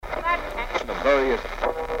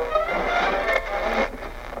serious.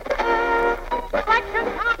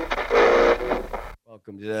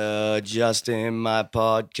 Welcome to Justin, my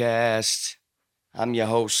podcast. I'm your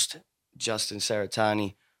host, Justin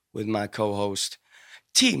Saratani, with my co-host,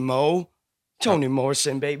 Timo, Tony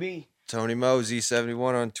Morrison, baby. Tony Mo,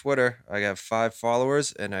 Z71 on Twitter. I got 5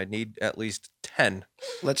 followers and I need at least 10.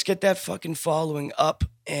 Let's get that fucking following up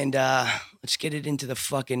and let's get it into the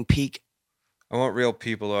fucking peak. I want real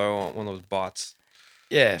people or I want one of those bots.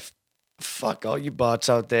 Yeah, fuck all you bots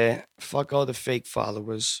out there. Fuck all the fake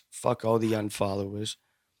followers. Fuck all the unfollowers.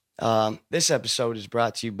 This episode is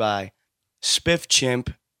brought to you by Spiff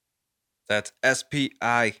Chimp. That's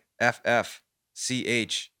SPIFFCHAMP.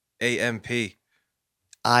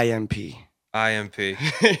 IMP. IMP.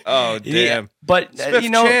 Oh, damn. Yeah, but Spiff you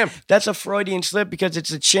know, Champ. that's a Freudian slip because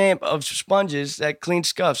it's a champ of sponges that cleans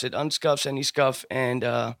scuffs. It unscuffs any scuff and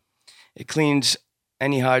it cleans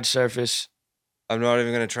any hard surface. I'm not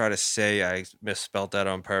even going to try to say I misspelled that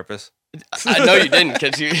on purpose. I know you didn't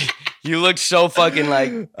because you look so fucking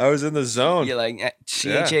like I was in the zone. you're like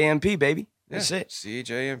CHAMP, baby. Yeah, That's it.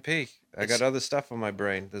 CHAMP. I It's- got other stuff on my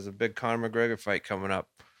brain. There's a big Conor McGregor fight coming up.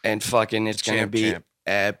 And fucking it's gonna Champ, be champ.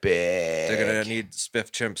 epic. They're going to need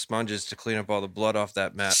Spiff Chimp sponges to clean up all the blood off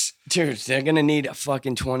that mat. Dude, they're gonna need a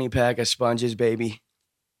fucking 20-pack of sponges, baby.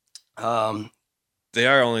 They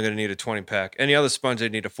are only going to need a 20-pack. Any other sponge, they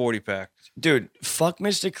need a 40-pack. Dude, fuck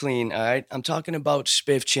Mr. Clean, all right? I'm talking about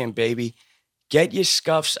Spiff Chimp, baby. Get your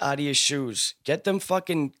scuffs out of your shoes. Get those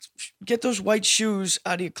white shoes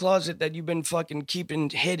out of your closet that you've been fucking keeping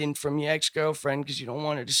hidden from your ex-girlfriend because you don't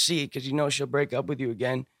want her to see it because you know she'll break up with you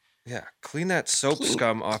again. Yeah, clean that soap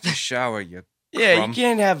scum off your shower, you Yeah, crumb. you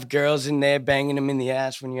can't have girls in there banging them in the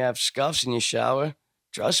ass when you have scuffs in your shower.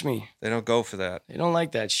 Trust me, They don't go for that. they don't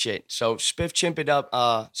like that shit. So Spiff Chimp it up,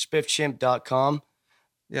 spiffchimp.com,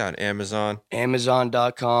 Yeah, on Amazon.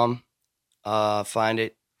 amazon.com, find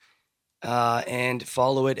it. And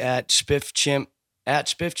follow it at Spiff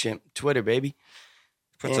Chimp, Twitter, baby.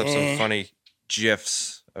 Puts up some funny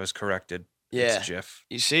GIFs. I was corrected. Yeah. It's GIF.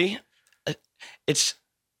 You see? It's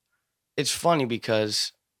funny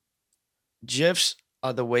because GIFs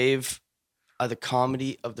are the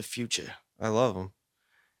comedy of the future. I love them.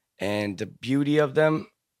 And the beauty of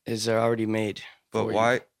them is they're already made. But for you.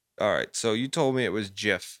 why? All right, so you told me it was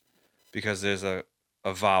GIF because there's a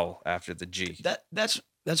vowel after the G.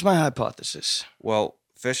 That's my hypothesis. Well,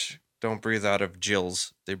 fish don't breathe out of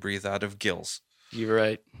gills. They breathe out of gills. You're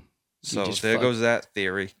right. So just there fucked. goes that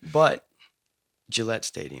theory. But Gillette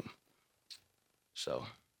Stadium. So,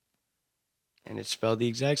 and it's spelled the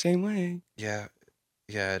exact same way. Yeah,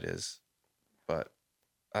 it is. But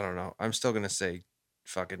I don't know. I'm still going to say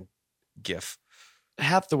fucking GIF.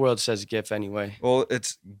 Half the world says GIF anyway. Well,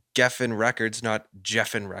 it's Geffen Records, not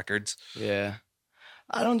Jeffin Records. Yeah.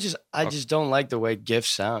 I just don't like the way GIF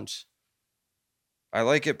sounds. I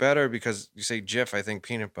like it better because you say Jif, I think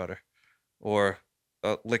peanut butter. Or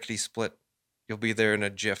lickety split. You'll be there in a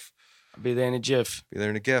jiff. I'll be there in a GIF. Be there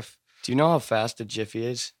in a GIF. Do you know how fast a Jiffy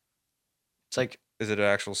is? It's like Is it an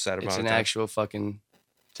actual set amount it's of an time?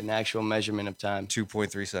 actual measurement of time.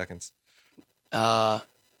 2.3 seconds. I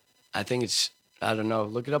think I don't know.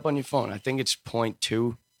 Look it up on your phone. I think it's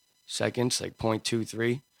 0.2 seconds, like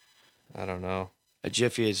 0.23. I don't know. A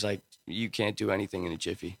Jiffy is like you can't do anything in a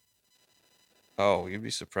Jiffy. Oh, you'd be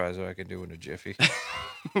surprised what I can do in a jiffy.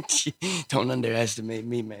 Don't underestimate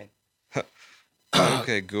me, man.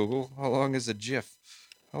 Okay, Google. How long is a jiff?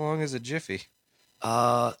 How long is a jiffy?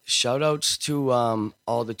 Shout outs to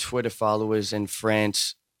all the Twitter followers in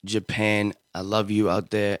France, Japan. I love you out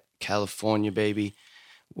there. California, baby.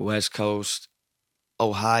 West Coast,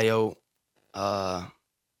 Ohio,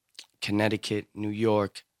 Connecticut, New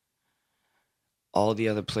York, all the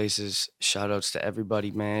other places. Shout outs to everybody,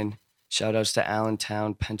 man. Shout outs to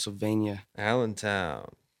Allentown, Pennsylvania.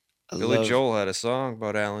 Allentown. I Billy love- Joel had a song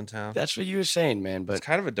about Allentown. That's what you were saying, man. It's But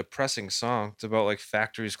kind of a depressing song. It's about like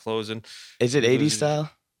factories closing. is it 80s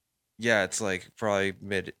style? Yeah, it's like probably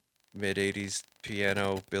mid 80s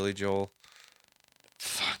piano Billy Joel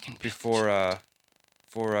Fucking before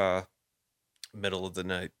middle of the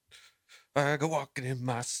night. I go walking in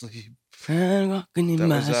my sleep. I'm walking in That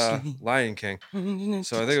my was sleep. Lion King.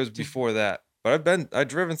 So I think it was before that. But I've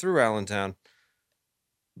driven through Allentown.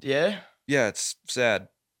 Yeah? Yeah, it's sad.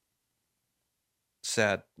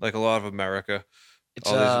 Sad. Like a lot of America. It's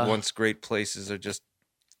All these once great places are just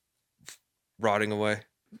rotting away.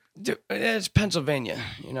 dude, it's Pennsylvania,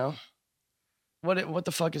 you know? What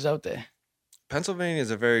the fuck is out there? Pennsylvania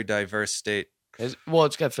is a very diverse state. Well,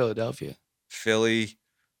 it's got Philadelphia. Philly,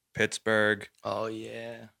 Pittsburgh, Oh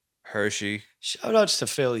yeah. Hershey. Shout outs to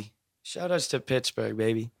Philly. Shout outs to Pittsburgh,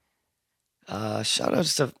 baby. Shout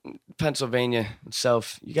outs to Pennsylvania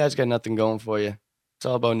itself. You guys got nothing going for you. It's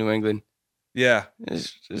all about New England. Yeah,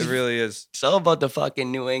 It's, it really is. it's all about the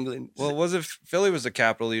fucking New England. Well, was it Philly was the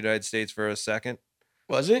capital of the United States for a second?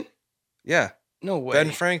 Was it? Yeah, No way.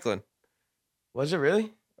 Ben Franklin. Was it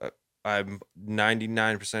really? I'm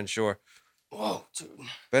 99% sure. Whoa, dude.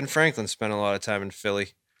 Ben Franklin spent a lot of time in Philly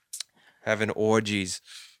having orgies.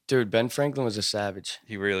 Dude, Ben Franklin was a savage.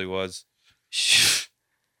 He really was.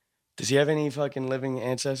 Does he have any fucking living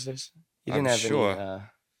ancestors? He didn't I'm have sure. any.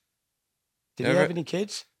 Did Never- he have any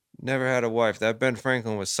kids? Never had a wife. That Ben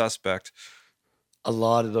Franklin was suspect. A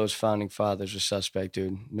lot of those founding fathers were suspect,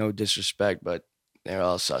 dude. No disrespect, but they're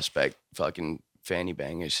all suspect fucking fanny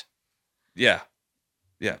bangers. Yeah.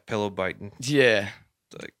 Yeah, pillow biting. Yeah.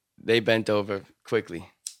 Like- They bent over quickly.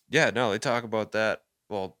 Yeah, no, they talk about that.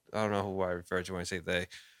 Well, I don't know who I refer to when I say they,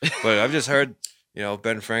 but I've just heard,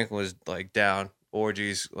 Ben Franklin was like down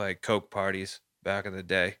orgies, like coke parties back in the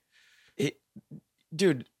day,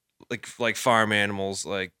 Dude, like farm animals,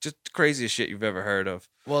 like just the craziest shit you've ever heard of.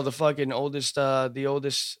 well, the fucking oldest,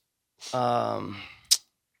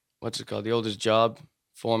 what's it called? The oldest job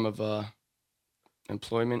form of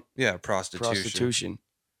employment, Yeah, prostitution. prostitution.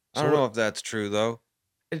 I don't know if that's true though.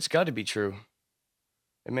 It's got to be true.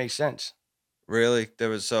 It makes sense. Really,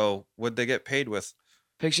 what'd they get paid with?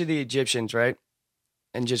 Picture the Egyptians, right?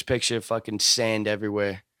 And just picture fucking sand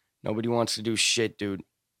everywhere. Nobody wants to do shit, dude.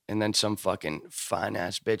 And then some fucking fine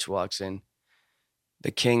ass bitch walks in.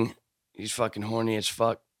 The king, he's fucking horny as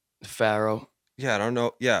fuck. The pharaoh, Yeah, I don't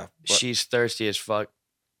know. Yeah, but she's thirsty as fuck.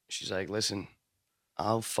 She's like, listen,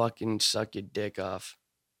 I'll fucking suck your dick off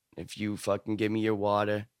if you fucking give me your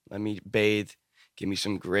water, let me bathe, give me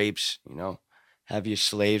some grapes, have your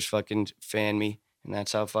slaves fucking fan me. And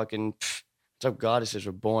that's how that's how goddesses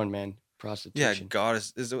were born, man. yeah, Prostitution.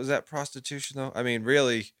 goddess. Was that prostitution though? I mean,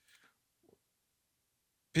 really,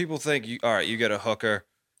 people think all right, you get a hooker,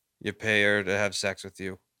 you pay her to have sex with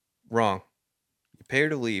you. Wrong. You pay her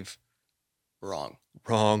to leave. Wrong.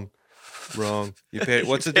 Wrong. You pay.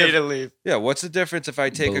 What's the Pay difference? to leave. Yeah, what's the difference if I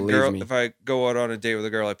take a Believe girl? me. If I go out on a date with a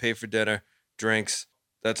girl, I pay for dinner, drinks.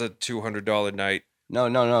 That's a $200 night, No.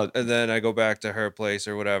 and then I go back to her place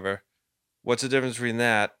or whatever. What's the difference between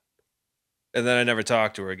that? And then I never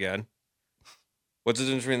talk to her again. What's the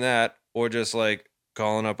difference between that or just like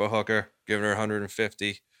calling up a hooker, giving her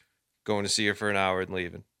 150, going to see her for an hour and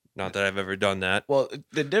leaving? Not that I've ever done that. Well,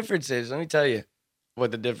 the difference is, let me tell you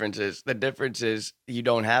what the difference is. The difference is you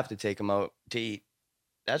don't have to take them out to eat.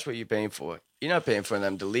 That's what you're paying for. You're not paying for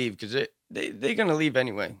them to leave because they're going to leave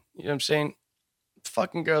anyway. You know what I'm saying?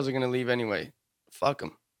 Fucking girls are going to leave anyway. Fuck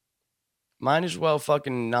them. Might as well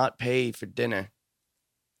fucking not pay for dinner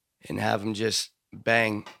and have them just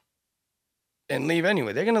bang and leave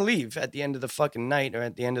anyway. They're going to leave at the end of the fucking night or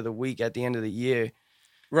at the end of the week, at the end of the year,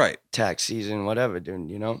 Right. tax season, whatever, dude,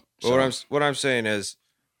 But what I'm saying is,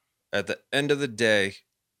 at the end of the day,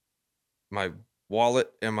 my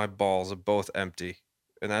wallet and my balls are both empty,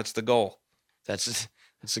 and that's the goal. That's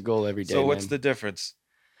the goal every day. So what's man. the difference?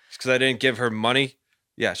 Because I didn't give her money.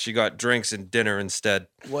 Yeah, she got drinks and dinner instead.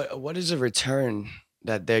 What is the return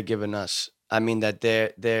that they're giving us? I mean that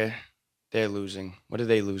they're losing. What are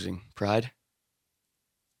they losing? Pride?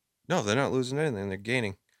 No, they're not losing anything. They're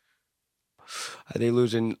gaining. Are they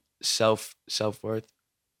losing self-worth?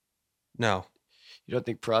 No. You don't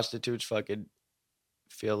think prostitutes fucking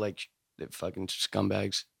feel like they're fucking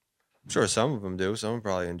scumbags? I'm sure some of them do. Some of them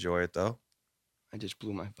probably enjoy it, though. I just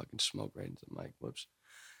blew my fucking smoke right into the mic. Whoops.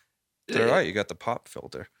 It's all right. You got the pop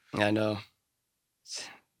filter. I know. Too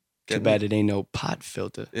Getting- bad it ain't no pot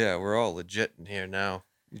filter. Yeah, we're all legit in here now.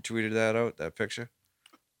 You tweeted that out, that picture?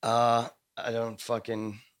 I don't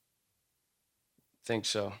fucking think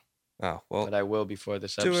so, Oh, well, but I will before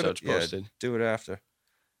this do it- episode's yeah. posted. do it after.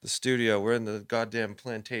 The studio. We're in the goddamn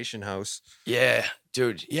plantation house. Yeah,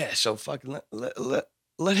 dude. Yeah, so fucking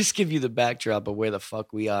let us give you the backdrop of where the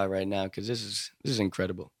fuck we are right now, because this is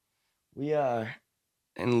incredible. We are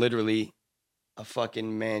in literally a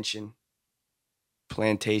fucking mansion,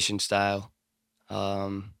 plantation style.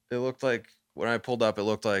 It looked like, when I pulled up, it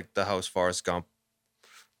looked like the house Forrest Gump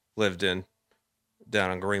lived in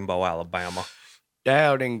down in Greenbow, Alabama.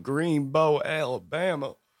 Down in Greenbow,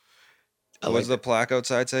 Alabama. I What like does the plaque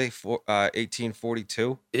outside say?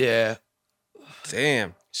 1842? Yeah.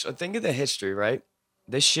 Damn. So think of the history, right?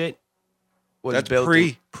 This shit was That's built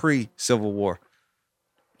pre-Civil War.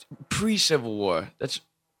 pre-Civil War. That's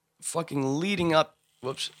fucking leading up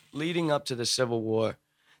to the Civil War.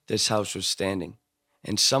 This house was standing,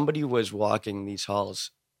 and somebody was walking these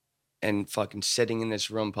halls and fucking sitting in this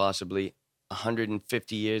room possibly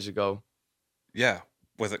 150 years ago. Yeah,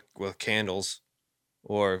 with candles,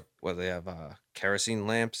 or what they have kerosene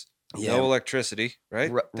lamps. Yeah, No electricity, right?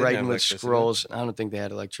 Didn't have writing with electricity then. scrolls. I don't think they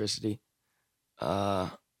had electricity. Uh,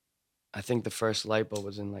 I think the first light bulb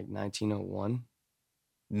was in like 1901.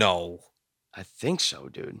 No. I think so,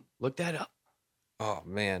 dude. Look that up. Oh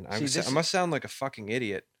man, See, I this must sound like a fucking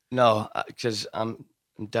idiot. no, because I'm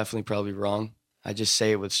definitely probably wrong. I just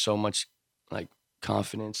say it with so much like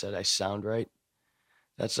confidence that I sound right.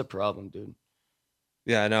 That's the problem, dude.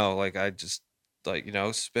 Yeah, I know. Like I just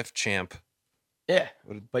Spiff Champ. Yeah,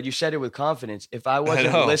 What- but you said it with confidence. If I I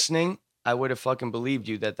wasn't know. listening, I would have fucking believed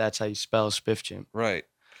you that that's how you spell Spiff Chimp. Right.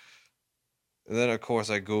 And then of course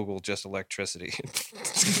I Googled just electricity.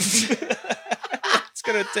 It's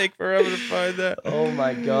gonna take forever to find that. Oh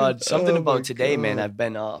my god, something Oh about my today, man. God. I've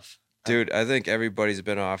been off. Dude, I think everybody's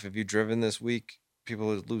been off. Have you driven this week?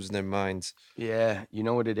 People are losing their minds. Yeah, you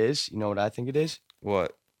know what it is? You know what I think it is?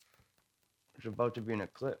 What? There's about to be an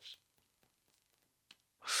eclipse.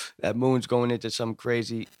 That moon's going into some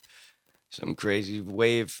crazy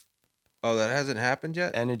wave Oh, that hasn't happened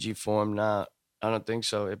yet? energy form. Nah, I don't think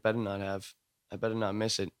so. It better not have. I better not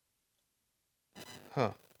miss it.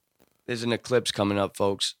 Huh. There's an eclipse coming up,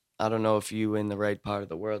 folks. I don't know if you in the right part of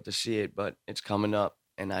the world to see it, but it's coming up,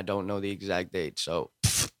 and I don't know the exact date. So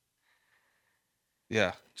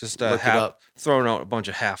Yeah. Just look it half up. throwing out a bunch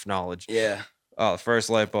of half knowledge. Yeah. Oh, the first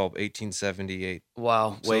light bulb, 1878.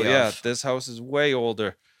 Wow. So Way yeah, off. this house is way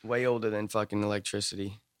older. Way older than fucking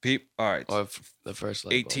electricity All right. or the first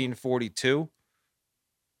light bulb. 1842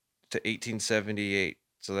 to 1878.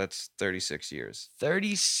 So that's 36 years.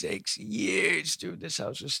 36 years, dude. This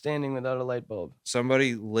house was standing without a light bulb.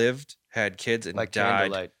 Somebody lived, had kids, and By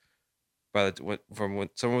died candlelight. from when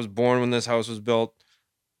someone was born when this house was built,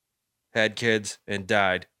 had kids, and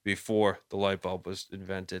died before the light bulb was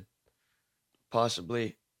invented.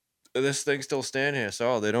 Possibly. This thing's still standing here,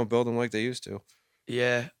 so they don't build them like they used to.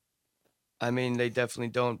 Yeah. I mean, they definitely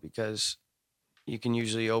don't because you can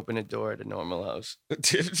usually open a door at a normal house.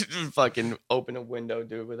 Fucking open a window,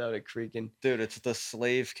 dude, without it creaking. Dude, it's the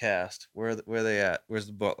slave caste. Where are they at? Where's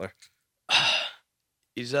the butler?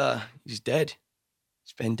 He's dead.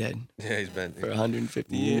 He's been dead Yeah, he's been for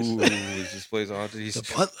 150 years. Ooh, this place haunted. He's The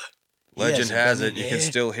butler. legend He has hasn't it been you can here.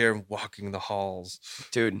 still hear him walking the halls.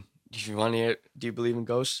 Dude, if you want to hear, do you believe in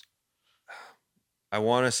ghosts? I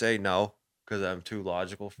want to say no because I'm too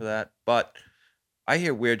logical for that, but I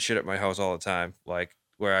hear weird shit at my house all the time. Like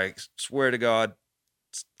where I swear to God,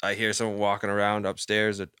 I hear someone walking around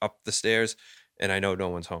upstairs or up the stairs, and I know no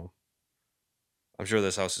one's home. I'm sure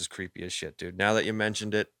this house is creepy as shit, dude. Now that you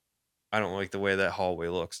mentioned it, I don't like the way that hallway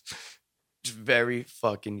looks. It's very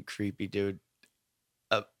fucking creepy, dude.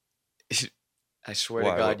 I swear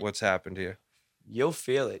Why? to God, What's happened here? you'll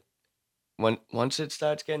feel it. Once it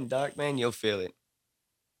starts getting dark, man, you'll feel it.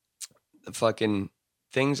 The fucking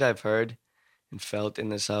things I've heard and felt in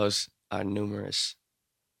this house are numerous.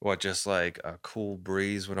 What, just like a cool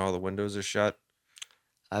breeze when all the windows are shut?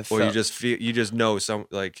 I've Or felt, you just know some,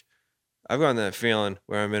 like, I've gotten that feeling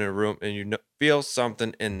where I'm in a room and feel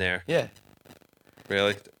something in there. yeah,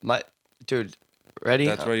 Really? my dude, ready?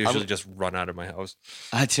 That's why I I'm- usually just run out of my house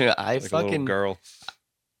I like a little fucking girl.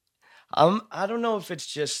 I don't know if it's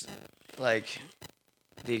just like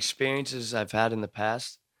the experiences I've had in the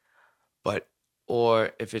past, but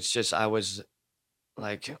or if it's just I was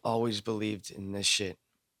like always believed in this shit.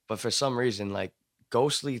 But for some reason, like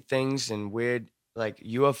ghostly things and weird like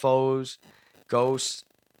UFOs, ghosts,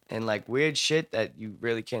 and like weird shit that you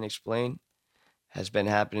really can't explain has been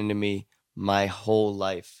happening to me my whole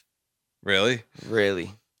life. Really?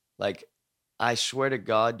 Really. Like, I swear to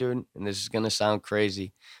God, dude, and this is gonna sound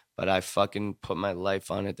crazy, but I fucking put my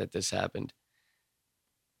life on it that this happened.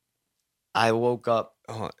 I woke up.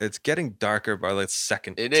 Oh, it's getting darker by the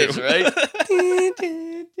second. It too. is, right?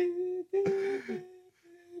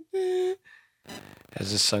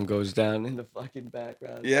 As the sun goes down in the fucking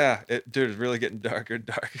background. Yeah, dude, it's really getting darker and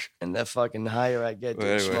darker. And the fucking higher I get, dude,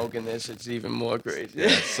 Well, anyway. smoking this, it's even more crazy.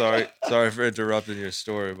 Yeah, sorry for interrupting your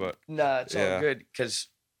story, but Nah, it's all Yeah. good because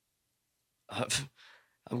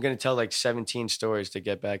I'm gonna tell like 17 stories to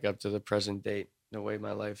get back up to the present date, the way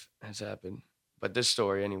my life has happened. But this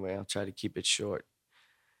story, anyway, I'll try to keep it short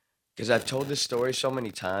because I've told this story so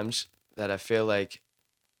many times that I feel like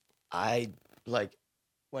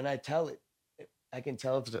when I tell it, I can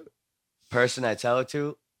tell if the person I tell it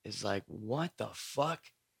to is like, "What the fuck?"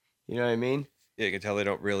 You know what I mean? yeah, you can tell they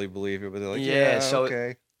don't really believe it, but they're like, Yeah, yeah, so-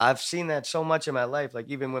 okay. I've seen that so much in my life, like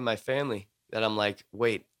even with my family, that I'm like,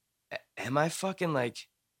 wait, am I fucking like,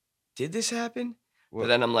 did this happen? But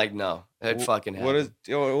then I'm like, no, it fucking happened.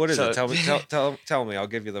 What is So- it? Tell me. I'll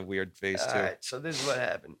give you the weird face All too. right, so this is what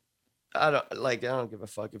happened. I don't give a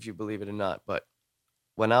fuck if you believe it or not, but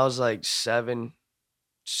when I was like 7,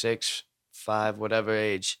 6, 5, whatever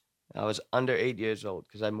age, I was under 8 years old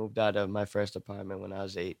because I moved out of my first apartment when I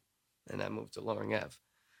was 8, and I moved to Loring Ave.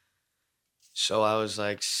 So I was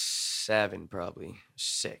like 7, probably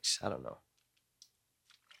 6, I don't know.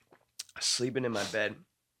 Sleeping in my bed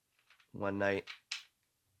one night,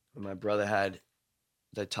 when my brother had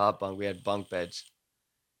the top bunk. We had bunk beds,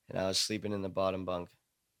 and I was sleeping in the bottom bunk.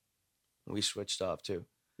 We switched off too.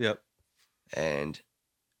 Yep. And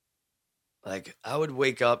like I would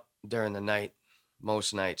wake up during the night,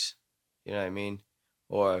 most nights, you know what I mean?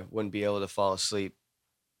 Or wouldn't be able to fall asleep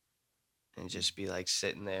and just be like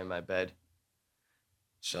sitting there in my bed.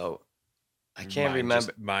 So I can't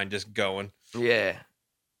remember. Mine just going. Yeah.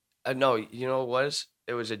 I know, you know what it was?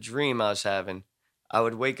 It was a dream I was having. I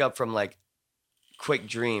would wake up from like quick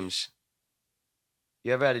dreams.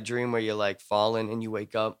 You ever had a dream where you're like falling and you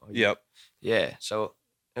wake up? Yep. Yeah. So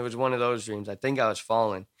it was one of those dreams. I think I was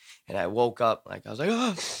falling and I woke up like I was like,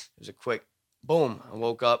 oh, it was a quick boom. I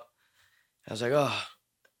woke up. I was like, oh,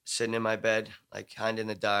 sitting in my bed, like kind of in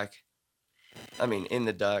the dark. I mean, in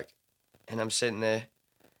the dark. And I'm sitting there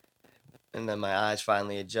and then my eyes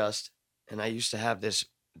finally adjust. And I used to have this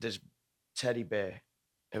teddy bear.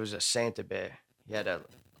 It was a Santa bear. He had a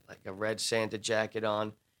red Santa jacket on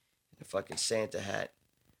and a fucking Santa hat.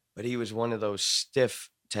 But he was one of those stiff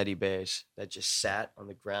teddy bears that just sat on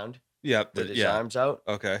the ground Yep. with his arms out.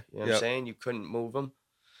 Okay. You know what I'm saying? You couldn't move him.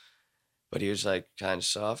 But he was like kind of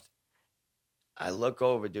soft. I look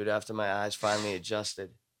over, dude, after my eyes finally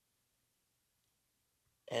adjusted.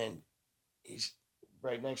 And he's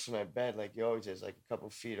right next to my bed, like he always is, like a couple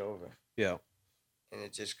feet over. Yeah. And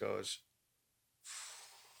it just goes.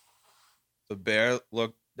 The bear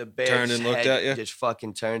Turned and looked at you? Just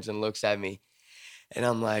fucking turns and looks at me. And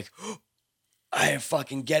I'm like, I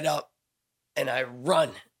fucking get up and I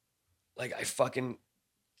run. Like I fucking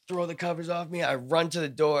throw the covers off me. I run to the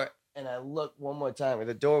door and I look one more time.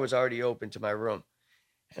 The door was already open to my room.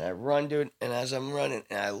 And I run, dude. And as I'm running,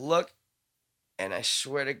 and I look, and I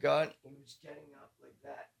swear to God, he was getting up like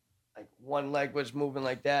that. Like one leg was moving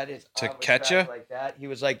like that. His to arm was catch back you like that. He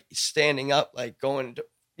was like standing up, like going,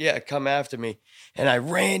 come after me. And I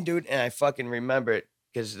ran, dude. And I fucking remember it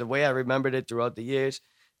because the way I remembered it throughout the years,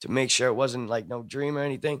 to make sure it wasn't like no dream or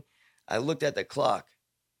anything, I looked at the clock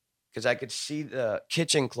because I could see the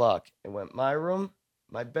kitchen clock. It went my room,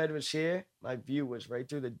 my bed was here, my view was right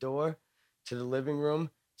through the door to the living room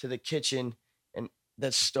to the kitchen, and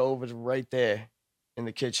that stove was right there in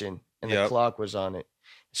the kitchen, and the clock was on it.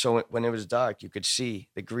 So when it was dark, you could see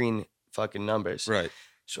the green fucking numbers. Right.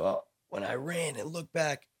 So when I ran and looked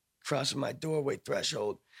back, crossing my doorway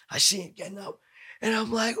threshold, I see it getting up, and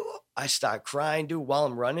I'm like, oh. I start crying, dude, while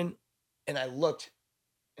I'm running, and I looked,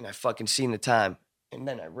 and I fucking seen the time, and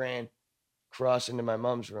then I ran, crossed into my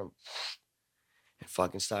mom's room, and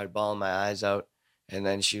fucking started bawling my eyes out, and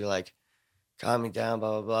then she like calmed me down,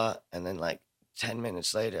 blah blah blah, and then like 10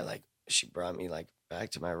 minutes later, like she brought me like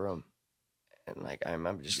back to my room, and like I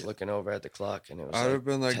remember just looking over at the clock, and it was. I'd have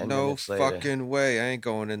been like, no fucking way, I ain't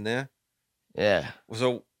going in there. Yeah.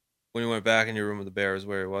 So when you went back in your room with the bear, is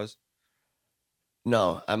where it was?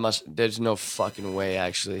 No, there's no fucking way,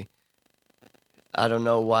 actually. I don't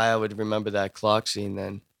know why I would remember that clock scene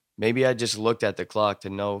then. Maybe I just looked at the clock to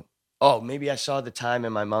know. Oh, maybe I saw the time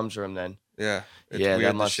in my mom's room then. Yeah. Yeah,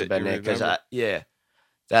 that must have been it. Because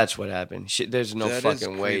that's what happened. There's no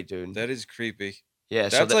fucking way, dude. That is creepy. Yeah.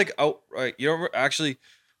 That's like outright. You don't actually,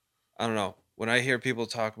 I don't know. When I hear people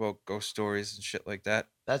talk about ghost stories and shit like that,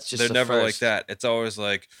 that's just they're never first. like that. It's always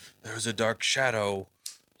like, there's a dark shadow.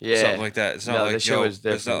 Yeah. Something like that. It's not like, yo,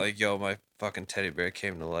 it's not like, yo, my fucking teddy bear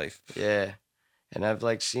came to life. Yeah. And I've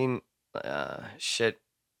like seen shit,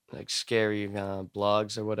 like scary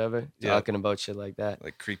blogs or whatever, talking about shit like that.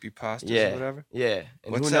 Like creepypastas or whatever? Yeah.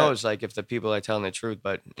 And who knows, like, if the people are telling the truth,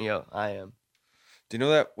 but, I am. Do you know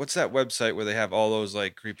that? What's that website where they have all those,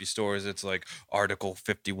 like, creepy stories? It's like Article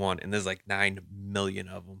 51, and there's like 9 million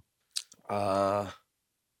of them.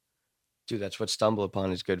 Dude, that's what Stumble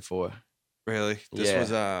Upon is good for. Really? This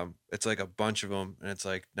was it's like a bunch of them, and it's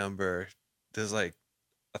like there's like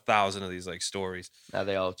 1,000 of these like stories. Are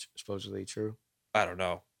they all supposedly true? I don't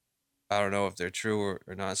know if they're true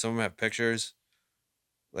or not. Some of them have pictures,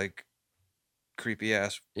 like creepy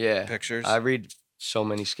ass pictures. I read so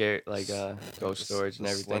many scary like ghost stories and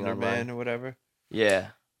everything Slender online. Man or whatever. Yeah.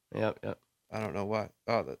 Yep. I don't know what.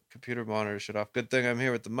 Oh, the computer monitor shut off. Good thing I'm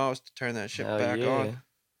here with the mouse to turn that shit back on.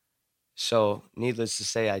 So, needless to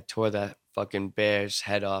say, I tore that fucking bear's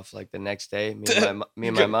head off like the next day. Me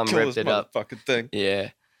and my mom Kill ripped this it up. motherfucking thing. Yeah,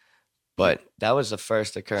 but that was the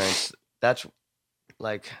first occurrence. That's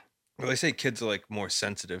like, Well, they say kids are like more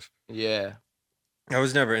sensitive. yeah, I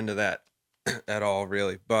was never into that at all,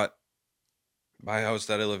 really. But my house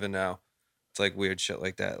that I live in now, it's like weird shit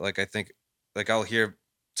like that. Like I think, like I'll hear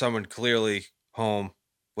someone clearly home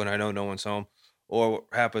when I know no one's home, or what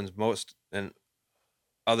happens most, and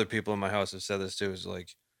other people in my house have said this too, is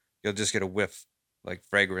like you'll just get a whiff, like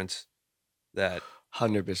fragrance that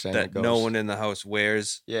 100% a that no ghost. one in the house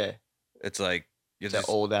wears. Yeah, It's like you it's that just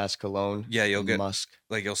old ass cologne. yeah, you'll get musk.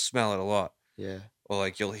 like you'll smell it a lot, Yeah, or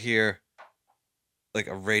like you'll hear like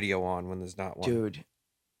a radio on when there's not one. dude.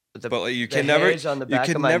 But like, you The can never hairs on the you back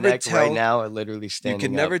can of my never neck tell right now are literally you standing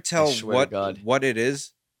can never up. tell I swear to God. what it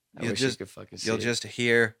is. I You wish just you could fucking see you'll it. just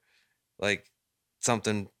hear like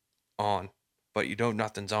something on, but you know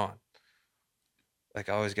nothing's on. Like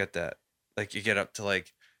I always get that. Like you get up to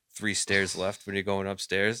like 3 stairs left when you're going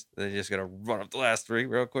upstairs, then you just gotta run up the last 3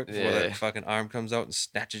 real quick before Yeah. that fucking arm comes out and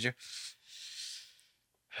snatches you.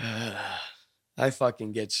 I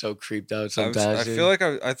fucking get so creeped out I sometimes. feel like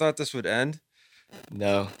I thought this would end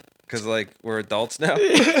no. because like we're adults now. That's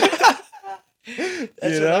You what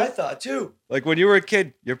know? I thought too. Like when you were a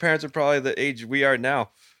kid, your parents are probably the age we are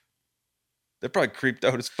now. They're probably creeped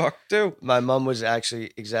out as fuck too. My mom was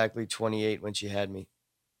actually exactly 28 when she had me.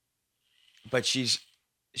 But she's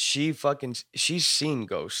seen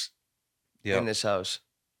ghosts Yeah. in this house.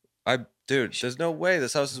 Dude, there's no way.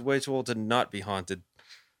 This house is way too old to not be haunted.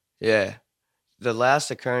 Yeah. The last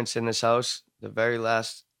occurrence in this house, the very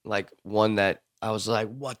last like one that I was like,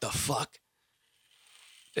 what the fuck?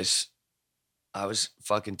 I was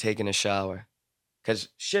fucking taking a shower. Cause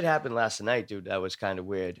shit happened last night, dude. That was kind of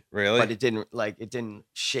weird. Really? But it didn't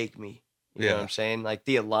shake me. You know what Yeah. I'm saying? Like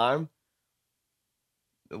the alarm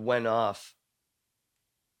went off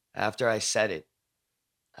after I said it.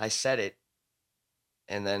 I said it,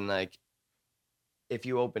 and then like if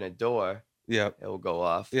you open a door, Yeah. it will go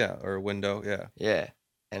off. Yeah. Or a window. Yeah. Yeah.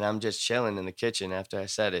 And I'm just chilling in the kitchen after I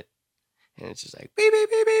said it. And it's just like beep beep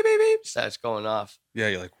beep beep beep beep starts going off. Yeah.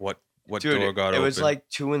 You're like, what Dude, door got it open? was like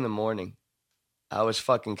 2 a.m. I was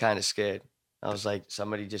fucking kind of scared. I was like,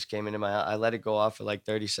 somebody just came into my house. I let it go off for like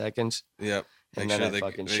 30 seconds Yep. and Make then sure I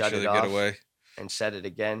fucking make shut sure it they off get away. and set it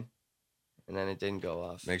again. And then it didn't go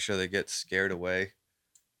off. Make sure they get scared away.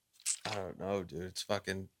 I don't know, dude. It's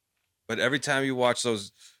fucking. But every time you watch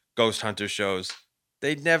those ghost hunter shows,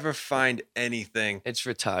 they never find anything It's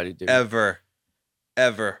retarded, dude.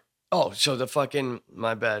 ever. Oh, so the fucking,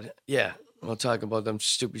 my bad. Yeah, we'll talk about them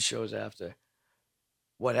stupid shows after.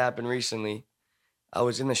 What happened recently, I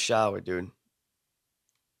was in the shower, dude.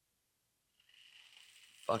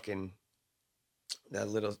 Fucking that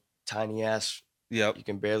little tiny ass, Yep. you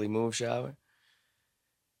can barely move shower.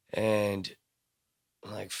 And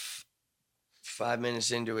like 5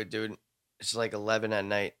 minutes into it, dude, it's like 11 at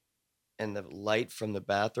night. And the light from the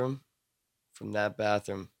bathroom, from that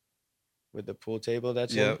bathroom with the pool table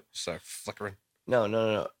that's in, Yep. Start flickering.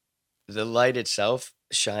 No. The light itself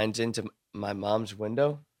shines into my mom's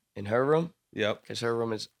window in her room Yep. because her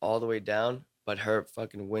room is all the way down, but her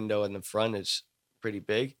fucking window in the front is pretty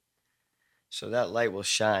big. So that light will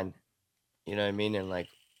shine, you know what I mean? And like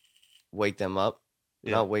wake them up.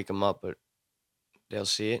 Yeah. Not wake them up, but they'll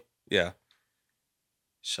see it. Yeah.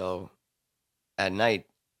 So at night,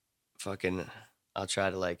 fucking, I'll try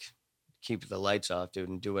to like keep the lights off, dude,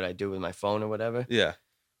 and do what I do with my phone or whatever. Yeah.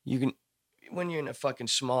 You can, when you're in a fucking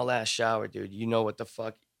small ass shower, dude, you know what the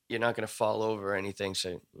fuck, you're not gonna fall over or anything. So,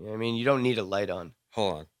 you know what I mean? You don't need a light on.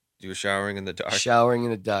 Hold on. You were showering in the dark. Showering in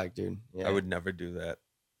the dark, dude. Yeah. I would never do that.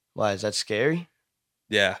 Why, is that scary?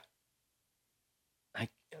 Yeah. I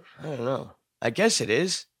don't know. I guess it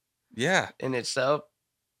is Yeah. in itself,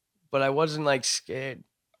 but I wasn't like scared.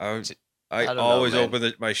 I I don't know, always man.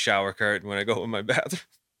 open my shower curtain when I go in my bathroom.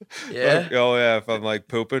 Yeah? Like, oh yeah, if I'm like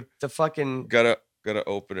pooping, The fucking gotta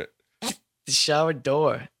open it. the shower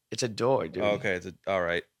door. It's a door, dude. Okay, all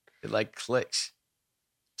right. It like clicks.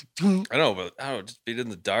 I know, but I don't know, just being in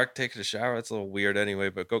the dark, taking a shower. That's a little weird anyway.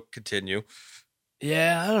 But go continue.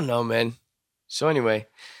 Yeah, I don't know, man. So anyway,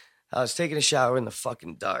 I was taking a shower in the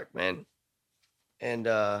fucking dark, man. And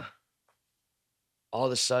all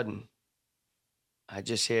of a sudden, I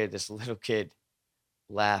just hear this little kid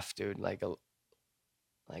laugh, dude, like a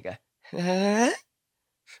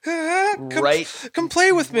Come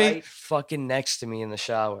play with me. right fucking next to me in the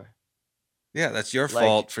shower. Yeah, that's your Like-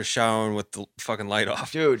 fault for showering with the fucking light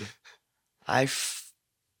off. Dude,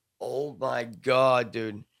 oh my God,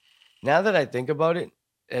 dude. Now that I think about it,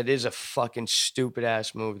 It is a fucking stupid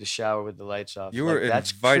ass move to shower with the lights off. You were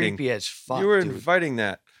That's inviting. creepy as fuck, You were dude. inviting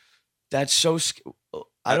that. That's so.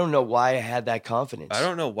 I don't know why I had that confidence. I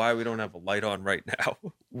don't know why we don't have a light on right now.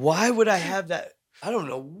 Why would I have that? I don't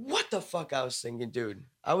know what the fuck I was thinking, dude.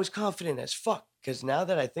 I was confident as fuck. Because now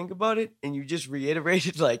that I think about it, and you just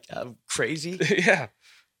reiterated like I'm crazy, Yeah.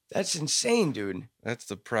 that's insane, dude. That's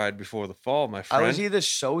the pride before the fall, my friend. I was either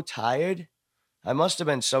so tired. I must have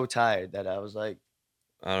been so tired that I was like,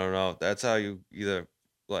 I don't know. That's how you either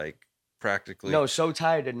like practically. no, so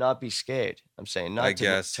tired to not be scared. I'm saying not I to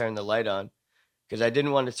guess. turn the light on. Because I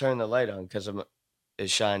didn't want to turn the light on because it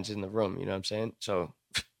shines in the room. You know what I'm saying? So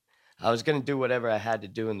I was going to do whatever I had to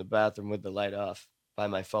do in the bathroom with the light off by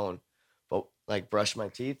my phone. But like brush my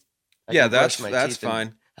teeth. Yeah, can brush that's teeth and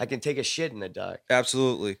fine. I can take a shit in the dark.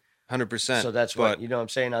 Absolutely. 100%. So that's but what, you know what I'm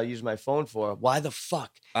saying? I'll use my phone for. Why the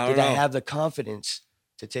fuck I did don't I know. have the confidence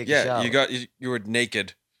to take a Yeah, shower? you were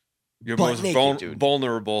naked. You're Butt most naked, dude.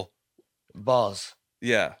 vulnerable. Balls.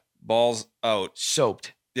 Yeah, balls out.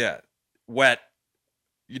 Soaked. Yeah, wet.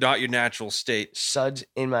 You're not your natural state Suds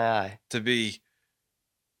in my eye. to be.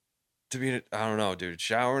 I don't know, dude.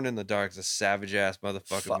 Showering in the dark is a savage ass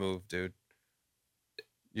motherfucking Fuck. move, dude.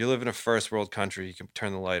 You live in a first world country. You can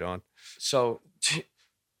turn the light on. So,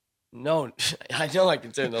 no, I know I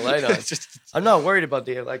can turn the light on. It's just, I'm not worried about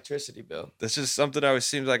the electricity bill. that's just something I always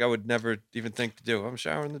seems like I would never even think to do. I'm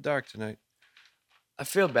showering in the dark tonight. I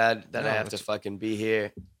feel bad that No, I have to that's- fucking be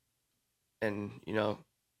here, and you know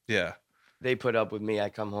Yeah. they put up with me. I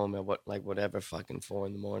come home at whatever fucking 4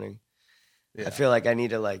 a.m. Yeah. I feel like I need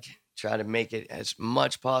to like try to make it as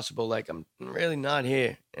much possible like I'm really not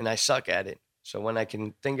here, and I suck at it. So when I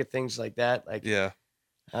can think of things like that, like Yeah.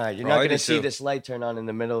 all right, you're Bro, I not do gonna see too. this light turn on in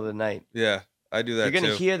the middle of the night. Yeah. I do that You're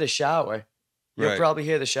gonna too. hear the shower. You'll Right. probably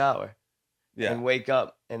hear the shower Yeah. and wake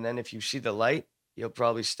up, and then if you see the light, you'll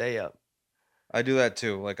probably stay up. I do that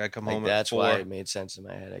too. Like I come Like home at that's 4. why it made sense in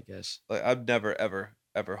my head, I guess. Like I'm never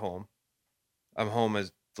ever home. I'm home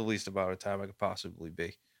as the least amount of time I could possibly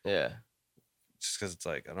be. Yeah. Just because it's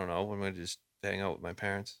like I don't know. I'm gonna just hang out with my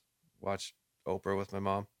parents, watch Oprah with my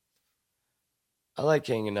mom. I like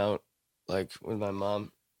hanging out like with my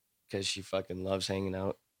mom because she fucking loves hanging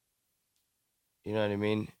out. You know what I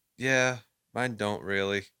mean? Yeah, mine don't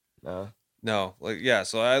really. No. No, like yeah.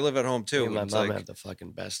 So I live at home Me too. and my It's mom like have the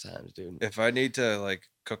fucking best times, dude. if I need to like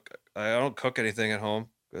cook, I don't cook anything at home.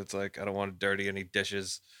 It's like I don't want to dirty any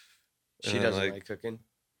dishes. She And then, doesn't like cooking.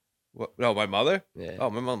 What? No, my mother. Yeah. Oh,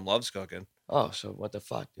 my mom loves cooking. Oh, so what the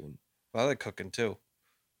fuck, dude? I like cooking too,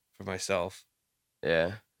 for myself.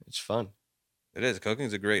 Yeah, it's fun. It is.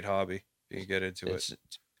 Cooking's a great hobby. You can get into it. It's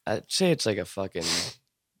I'd say it's like a fucking It's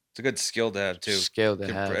a good skill to have too. skill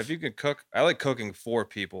to have. If you can cook, I like cooking for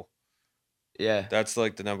people. Yeah. That's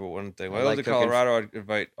like the number one thing. I When I lived like in cooking Colorado, I'd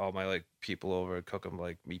invite all my like people over and cook them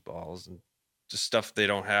like meatballs and just stuff they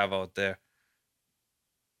don't have out there.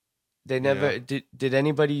 They never did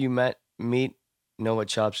anybody you meet know what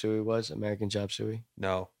chop suey was? American chop suey?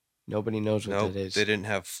 No, Nobody knows what no, that is. they didn't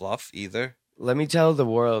have fluff either. Let me tell the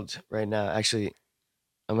world right now. Actually,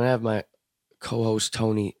 I'm gonna have my co-host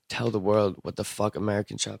Tony tell the world what the fuck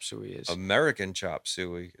American chop suey is. American chop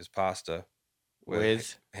suey is pasta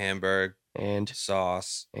With hamburg and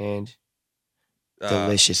sauce,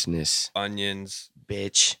 deliciousness, onions,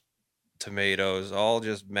 bitch. tomatoes, all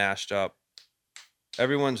just mashed up.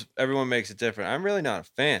 Everyone makes it different. I'm really not a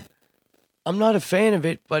fan. I'm not a fan of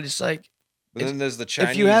it, but it's like But then there's the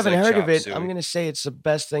Chinese. if you haven't like, heard of chop it, suey. I'm gonna say it's the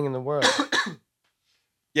best thing in the world.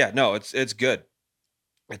 Yeah, no, it's good.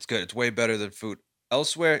 It's good. It's way better than food.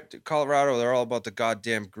 Elsewhere, Colorado, they're all about the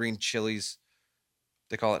goddamn green chilies.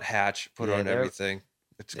 They call it Hatch. Put Yeah, on they're- everything.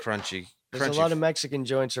 It's crunchy. There's Crunchy a lot of Mexican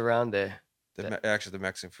joints around there. Actually, the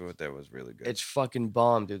Mexican food there was really good. It's fucking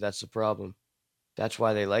bomb, dude. That's the problem. That's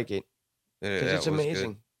why they like it. Because Yeah, it's it was good.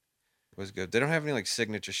 amazing. It was good. They don't have any like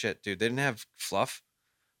signature shit, dude. They didn't have fluff.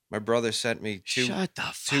 My brother sent me Shut the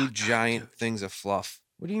fuck two up, giant dude. things of fluff.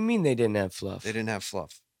 What do you mean they didn't have fluff? They didn't have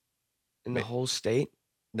fluff. In the whole state?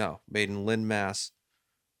 No, made in Lynn, Mass.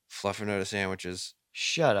 Fluffernutter sandwiches.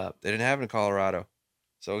 Shut up. They didn't have it in Colorado.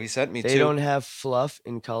 So he sent me They two. don't have fluff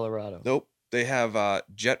in Colorado. Nope. They have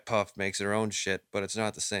Jet Puff makes their own shit, but it's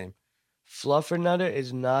not the same. Fluffernutter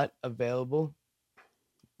is not available.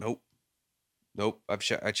 Nope. Nope. I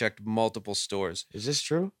checked multiple stores. Is this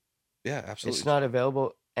true? Yeah, absolutely. It's not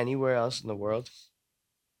available anywhere else in the world.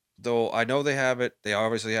 Though I know they have it. They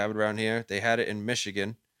obviously have it around here. They had it in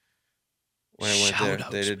Michigan when I went there. They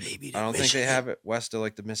Shout-outs, did. baby, to I don't think they Michigan. have it west of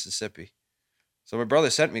like the Mississippi. So my brother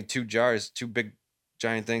sent me 2 jars, 2 big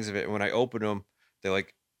giant things of it. And when I opened them, they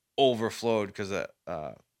like overflowed because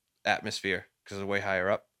of atmosphere. because of way higher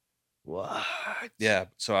up. What? Yeah,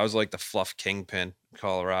 so I was like the fluff kingpin in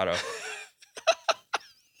Colorado.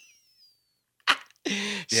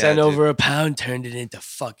 Sent dude. over a pound, turned it into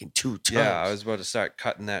fucking 2 tons. Yeah, I was about to start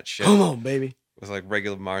cutting that shit Come on, baby. with like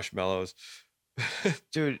regular marshmallows.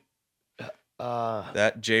 Dude.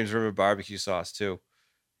 That James River barbecue sauce too.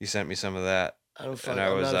 He sent me some of that. I don't fuck,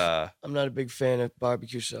 And I'm not a big fan of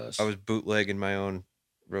barbecue sauce. I was bootlegging my own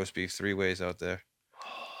roast beef 3-ways out there.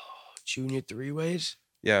 Junior 3-ways?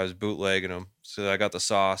 Yeah, I was bootlegging them. So I got the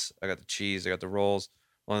sauce, I got the cheese, I got the rolls.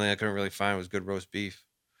 Only thing I couldn't really find was good roast beef.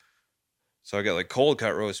 So I got like cold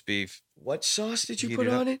cut roast beef. What sauce did you Heat put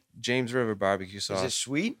it up. on it? James River barbecue sauce. Is it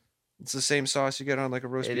sweet? It's the same sauce you get on like a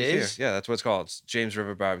roast It beef is? here. Yeah, that's what it's called. It's James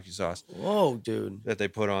River barbecue sauce Whoa, dude. that they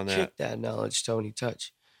put on that. Kick that knowledge, Tony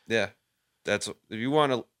Touch. Yeah. That's if you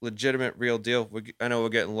want a legitimate real deal. I know we're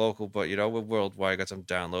getting local, but you know we're worldwide. Got some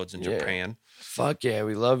downloads in Yeah. Japan. Fuck yeah,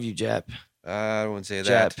 we love you, Jap. I wouldn't say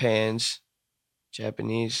that. Japans.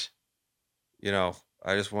 Japanese. You know,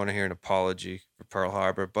 I just want to hear an apology for Pearl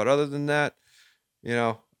Harbor. But other than that, you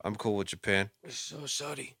know, I'm cool with Japan. We're so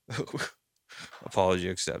sorry. Apology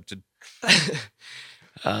accepted.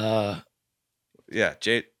 uh, Yeah,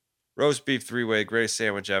 roast beef 3-way, greatest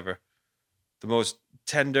sandwich ever. The most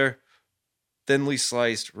tender, thinly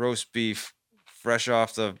sliced roast beef, fresh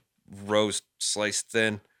off the roast, sliced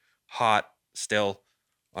thin, hot, still,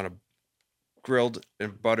 on a grilled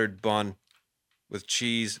and buttered bun with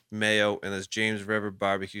cheese, mayo, and this James River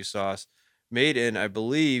barbecue sauce, made in, I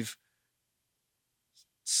believe,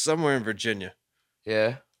 somewhere in Virginia.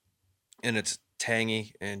 yeah. And it's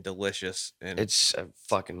tangy and delicious, and It's a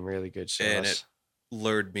fucking really good sauce. And it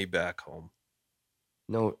lured me back home.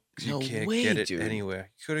 No, 'Cause no you can't way, get it dude.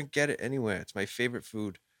 anywhere. You couldn't get it anywhere. It's my favorite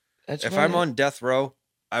food. That's If why I'm on death row,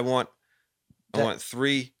 I want That-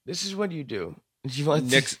 3 This is what you do. You want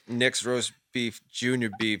Nick's roast beef,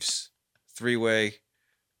 junior beefs, 3-way,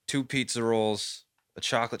 2 pizza rolls, a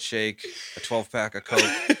chocolate shake, a 12-pack of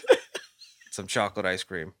Coke, some chocolate ice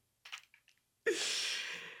cream.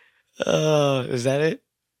 Is that it?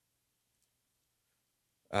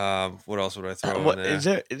 What else would I throw What in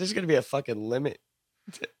there? is there gonna be a fucking limit?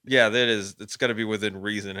 Yeah, that is. It's got to be within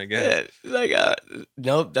reason, I guess. Yeah, like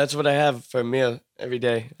nope, that's what I have for a meal every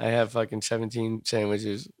day. I have fucking 17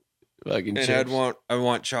 sandwiches, fucking And chips. I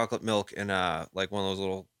want chocolate milk in like one of those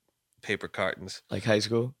little paper cartons. Like high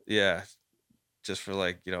school. Yeah, just for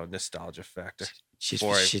like nostalgia factor. Just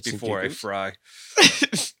Before for I shits and before I giggles. fry.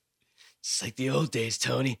 It's like the old days,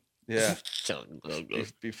 Tony. Yeah,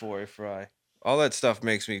 before I fry. All that stuff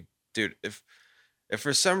makes me, dude. If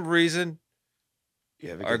for some reason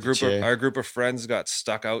our group of friends got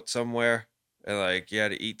stuck out somewhere and like you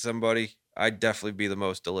had to eat somebody, I'd definitely be the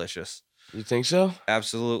most delicious. You think so?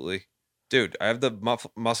 Absolutely, dude. I have the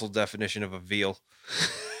muscle definition of a veal.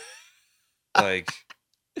 Like,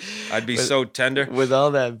 I'd be so tender with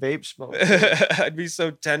all that vape smoke. I'd be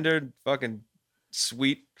so tender and fucking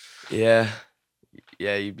sweet. Yeah,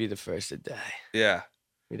 you'd be the first to die. Yeah.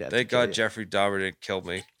 We'd have Thank to kill God you. Jeffrey Dahmer didn't kill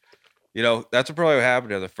me. You know, that's what probably happened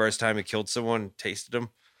to him the first time he killed someone, tasted him,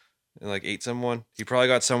 and like ate someone. He probably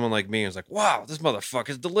got someone like me and was like, wow, this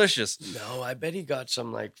motherfucker's delicious. No, I bet he got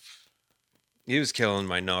some like He was killing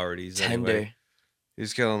minorities tender. anyway. He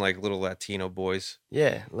was killing like little Latino boys.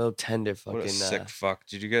 Yeah, a little tender fucking What a sick fuck.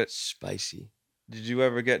 Did spicy. you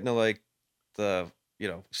ever get into like the,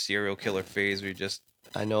 serial killer phase where you just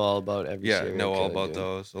I know all about every serial know all killer, about dude.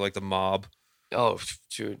 those. Or like the mob. Oh,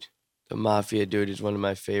 dude. The mafia, dude, is one of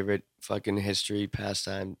my favorite fucking history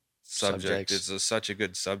pastime Subject. subjects. It's such a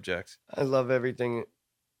good subject. I love everything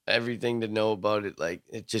to know about it. Like,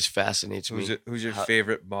 it just fascinates me. Who's your How-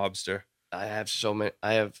 favorite mobster? I have so many.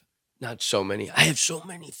 I have not so many. I have so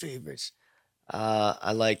many favorites.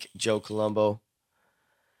 I like Joe Colombo.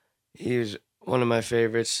 He was one of my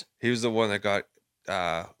favorites. He was the one that got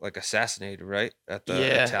like assassinated, right? At the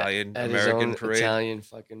Yeah, Italian at his American own parade. Italian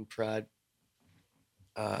fucking pride.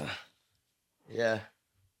 Yeah.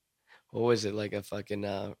 What was it, like a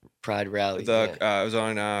fucking pride rally? Yeah. It was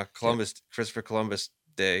on Christopher Columbus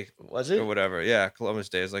Day Was or it whatever. Yeah, Columbus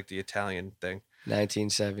Day is like the Italian thing.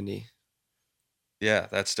 1970? Yeah,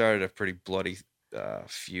 that started a pretty bloody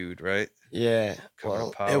feud, right? Yeah. Cover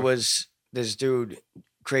Well, power. it was this dude,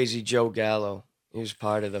 Crazy Joe Gallo. He was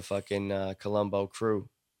part of the fucking Colombo crew,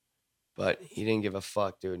 but he didn't give a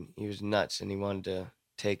fuck, dude. He was nuts, and he wanted to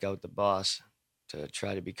take out the boss to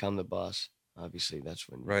try to become the boss. Obviously, that's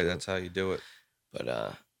when. you Right, do that's it. how you do it.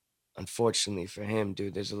 But unfortunately for him,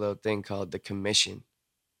 dude, there's a little thing called the commission,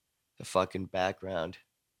 the fucking background,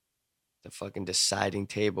 the fucking deciding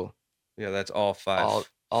table. Yeah, that's all five.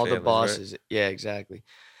 All the families, right? bosses. Yeah, exactly.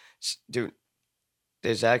 Dude,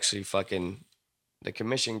 there's actually fucking the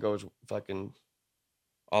commission goes fucking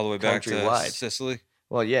All the way back to Countrywide. Sicily.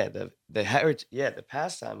 well, yeah, the heritage, yeah, the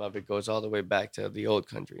pastime of it goes all the way back to the old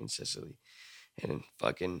country in Sicily, and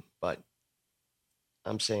fucking. But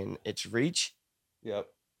I'm saying its reach, Yep.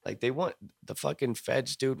 like they want the fucking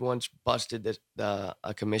feds, dude. Once busted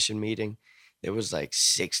a commission meeting, there was like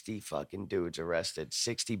 60 fucking dudes arrested,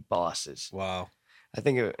 60 bosses. Wow. I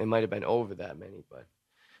think it might have been over that many, but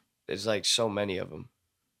there's like so many of them.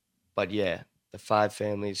 But yeah, the 5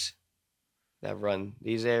 families that run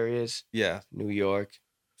these areas: Yeah. New York,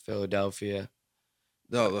 Philadelphia.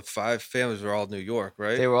 No, the 5 families were all New York,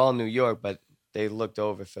 right? They were all New York, but they looked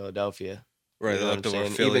over Philadelphia. right. You They know what looked I'm over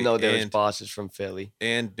saying? Philly Even though there was and, bosses from Philly.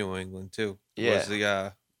 and New England too. Yeah. Was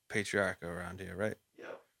the patriarch around here, right? Yeah,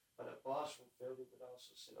 but a boss from Philly would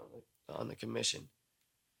also sit on the commission.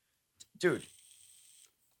 Dude,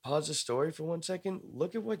 pause the story for 1 second.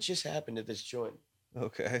 Look at what just happened to this joint.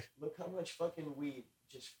 Okay. Look how much fucking weed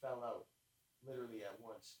just fell out, literally at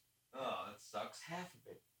once. Oh, that sucks. Half of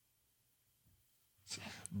it.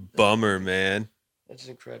 Bummer, man. That's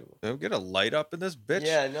incredible. Don't get a light up in this bitch.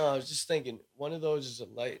 Yeah, no, I was just thinking one of those is a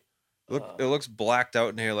light. Look, it looks blacked out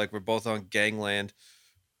in here, like we're both on gangland.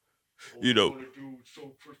 You know.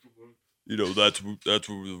 You know, that's where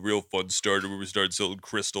the real fun started, when we started selling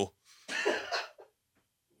crystal.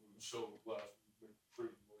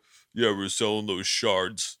 Yeah, we were selling those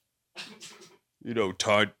shards. You know,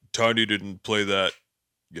 Tiny didn't play that.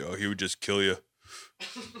 You know, he would just kill you.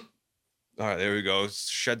 All right, there we go.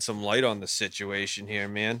 Shed some light on the situation here,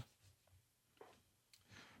 man.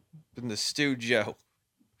 In the studio.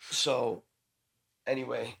 So,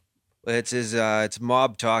 anyway. It's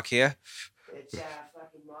mob talk here. It's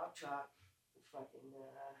fucking mob talk. Fucking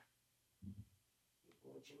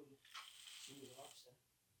Jimmy Lobster.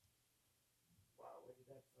 Wow, where did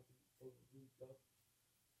that fucking thing go?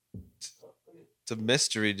 It's a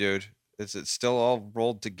mystery, dude. Is it still all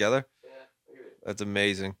rolled together? Yeah, look at it. That's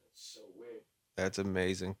amazing. That's so weird. That's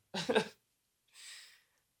amazing.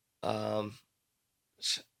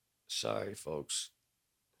 Sorry, folks.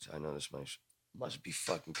 I know this must be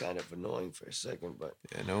fucking kind of annoying for a second, but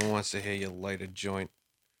Yeah, no one wants to hear you light a joint.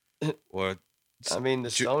 Or I mean the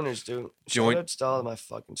stoners do. joint- Shout out to all of my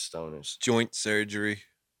fucking stoners. joint surgery.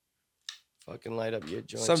 Fucking light up your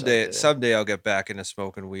joints. Someday I'll get back into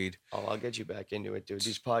smoking weed. Oh, I'll get you back into it, dude.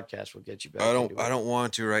 These podcasts will get you back. I into it. don't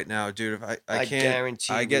want to right now, dude. If I can't,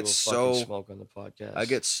 guarantee I we get will so fucking smoke on the podcast. I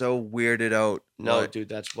get so weirded out. no, Like, dude.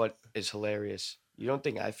 That's what is hilarious. You don't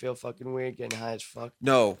think I feel fucking weird getting high as fuck?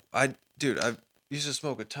 no, I used to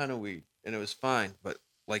smoke a ton of weed and it was fine, but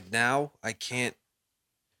like now I can't.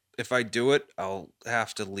 If I do it, I'll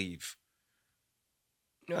have to leave.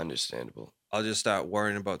 Understandable. I'll just start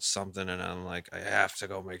worrying about something, and I'm like, I have to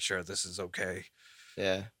go make sure this is okay.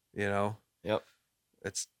 Yeah. You know? Yep.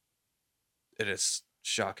 It is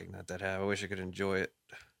shocking that happened. I wish I could enjoy it.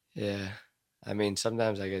 Yeah. I mean,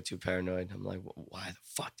 sometimes I get too paranoid. I'm like, why the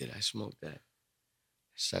fuck did I smoke that?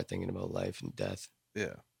 I start thinking about life and death.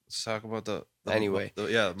 Yeah. Let's talk about the Anyway, the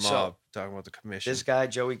mob. so, Talking about the commission. This guy,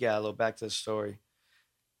 Joey Gallo, back to the story,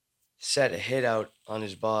 set a hit out on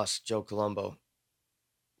his boss, Joe Colombo,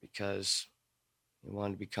 because he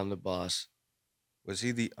wanted to become the boss. Was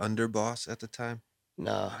he the underboss at the time?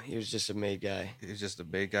 No, he was just a made guy. He was just a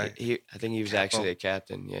big guy. I think he was Capo? actually a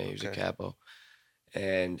captain. Yeah, he was a Okay. capo.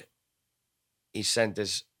 And he sent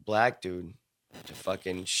this black dude to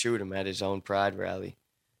fucking shoot him at his own pride rally.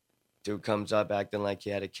 Dude comes up acting like he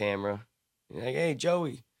had a camera. He's like, hey,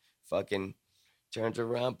 Joey. Fucking turns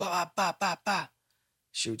around. Bah, bah, bah, bah.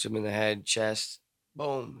 Shoots him in the head, chest.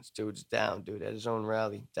 Boom. This dude's down, dude, at his own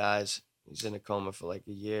rally. Dies. He's in a coma for like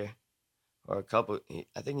a year or a couple.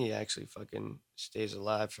 I think he actually fucking stays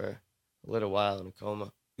alive for a little while in a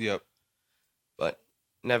coma, Yep. but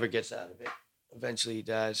never gets out of it. Eventually he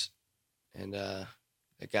dies. And the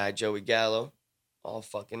guy, Joey Gallo, all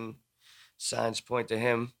fucking signs point to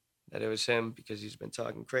him, that it was him, because he's been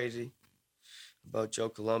talking crazy about Joe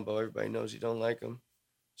Colombo. Everybody knows he don't like him.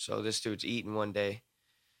 So this dude's eating one day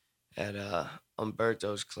at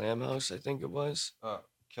Umberto's Clam House, I think it was.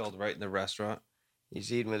 Killed right in the restaurant.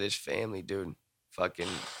 He's eating with his family, dude. Fucking,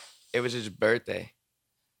 it was his birthday.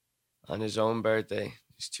 On his own birthday,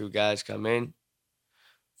 these two guys come in,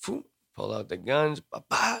 pull out the guns,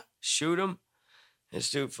 shoot him. This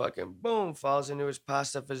dude fucking, boom, falls into his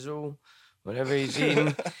pasta fazool, whatever he's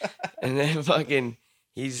eating. And then fucking,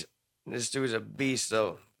 this dude's a beast,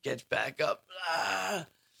 though. Gets back up.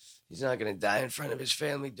 He's not going to die in front of his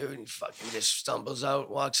family, dude. He fucking just stumbles out,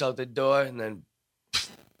 walks out the door, and then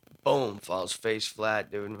boom, falls face flat,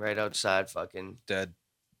 dude, right outside, fucking Dead.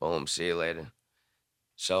 boom, see you later.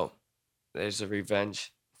 So there's a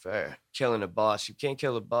revenge for killing a boss. You can't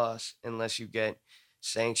kill a boss unless you get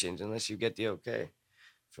sanctions, unless you get the okay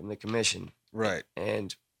from the commission. Right.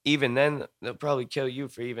 And even then, they'll probably kill you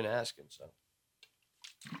for even asking. So,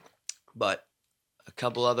 but a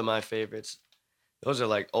couple other my favorites. Those are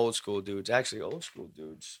like old school dudes. Actually, old school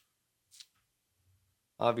dudes.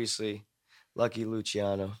 Obviously, Lucky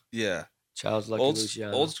Luciano, Yeah. Charles Lucky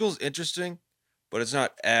Luciano. Old school's interesting, but it's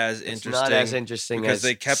not as It's interesting. not as interesting because as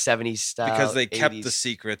they kept 70s style. because they kept 80s. the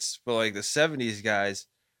secrets. But like the 70s guys,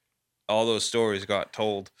 all those stories got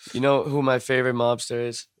told. You know who my favorite mobster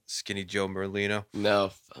is? Skinny Joe Merlino.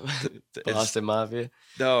 No, It's- Boston Mafia.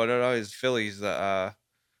 No. He's Philly's the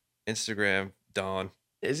Instagram Don.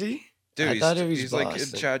 Is he? Dude, I thought he was he's like in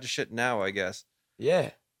Boston. charge of shit now, I guess.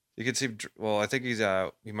 Yeah. You can see him. Well, I think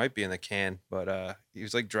he might be in the can, but he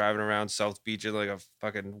was like driving around South Beach in like a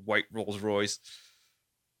fucking white Rolls Royce.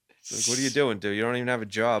 Like, what are you doing, dude? You don't even have a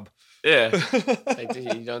job. Yeah. Like,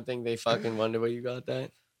 you don't think they fucking wonder where you got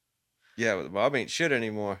that? Yeah, but the mob ain't shit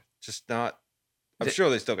anymore. Just not. I'm They- sure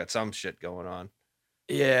they still got some shit going on.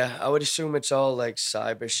 Yeah, I would assume it's all like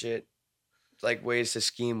cyber shit, like ways to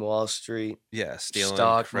scheme Wall Street, Yeah, stealing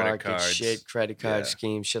stock credit market cards. shit, credit card Yeah.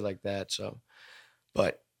 schemes, shit like that. So,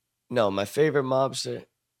 but no, my favorite mobster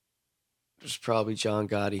was probably John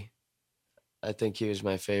Gotti. I think he was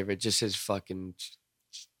my favorite. Just his fucking.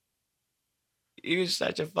 He was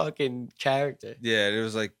such a fucking character. Yeah, it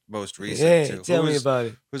was like most recent Yeah, too. tell me about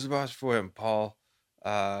it. Who's the boss for him? Paul.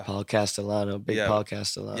 Paul Castellano, big yeah, Paul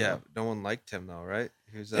Castellano. Yeah, no one liked him though, right?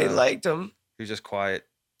 He was. They liked him. He was just quiet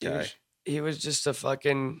He guy. was just a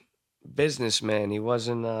fucking businessman. He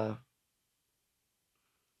wasn't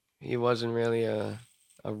really a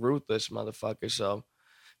ruthless motherfucker, so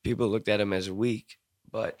people looked at him as weak.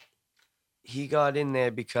 But he got in there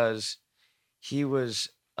because he was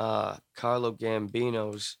Carlo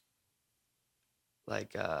Gambino's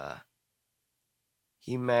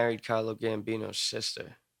he married Carlo Gambino's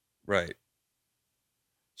sister. Right.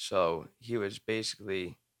 So he was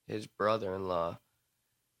basically his brother-in-law,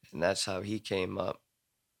 and that's how he came up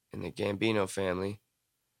in the Gambino family.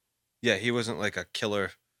 Yeah, he wasn't like a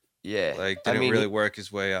killer. Yeah, Like didn't really work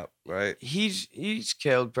his way up, right? He's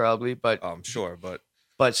killed probably, but Oh, I'm sure,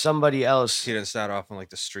 but somebody else, he didn't start off on like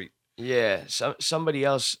the street. yeah, somebody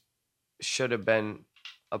else should have been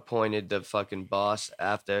appointed the fucking boss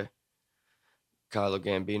after Carlo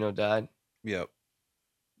Gambino died, Yep.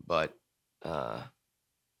 but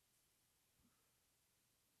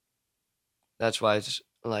that's why it's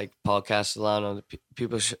like Paul Castellano.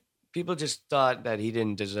 People just thought that he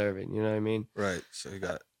didn't deserve it. You know what I mean? Right. So he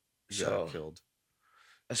got So- killed.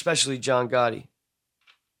 Especially John Gotti.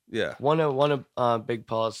 Yeah. One of Big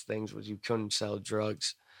Paul's things was you couldn't sell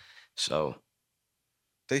drugs. So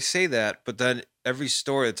They say that, but then every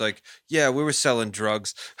story it's like, yeah, we were selling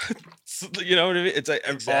drugs. You know what I mean? It's like all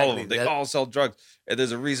of Exactly, them. They that- all sell drugs. And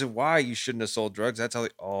there's a reason why you shouldn't have sold drugs. That's how they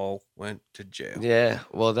all went to jail. yeah,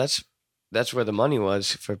 well that's where the money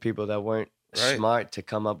was for people that weren't Right. smart to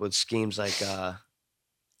come up with schemes like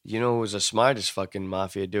you know who was the smartest fucking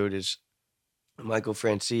mafia dude is Michael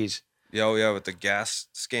Franzese. Yeah, with the gas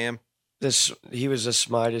scam. He was the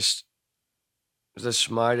smartest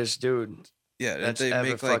dude Yeah, didn't that's they ever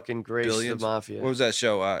make like fucking graced the billions? mafia. What was that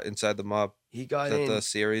show? Inside the Mob. He Is got that in. the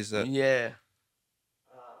series that? Yeah.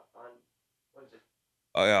 What is it?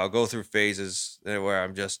 Oh yeah, I'll go through phases where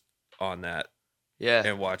I'm just on that Yeah.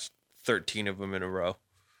 and watch 13 of them in a row.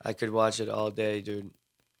 I could watch it all day, dude.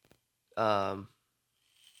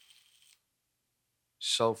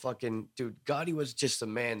 So fucking, dude, Gotti was just a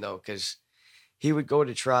man though, because he would go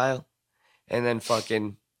to trial and then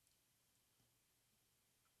fucking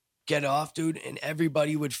get off, dude, and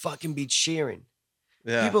everybody would fucking be cheering.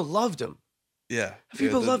 Yeah, People loved him. yeah.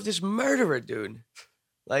 People yeah, love this murderer, dude.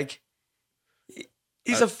 Like,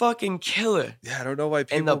 he's a fucking killer. Yeah, I don't know why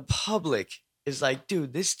people. And the public is like,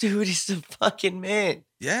 dude, this dude is the fucking man.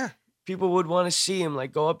 Yeah, People would want to see him,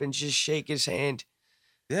 like, go up and just shake his hand.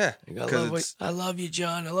 yeah. Like, Because I love you,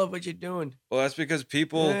 John. I love what you're doing. well, that's because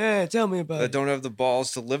people Yeah, tell me about that it. don't have the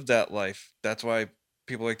balls to live that life. That's why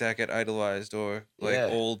people like that get idolized, or like Yeah.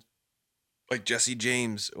 old, like Jesse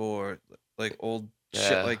James, or like old Yeah.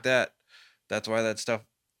 shit like that. That's why that stuff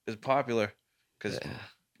is popular. Because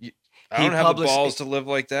Yeah. I He don't have the published- balls to live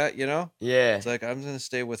like that. You know, Yeah. it's like I'm gonna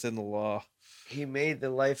stay within the law. He made the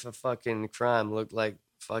life of fucking crime look like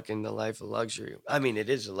fucking the life of luxury. I mean, it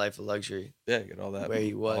is a life of luxury. Yeah, get all that Where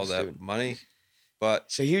he all was, that dude. money,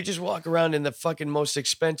 but So he would just walk around in the fucking most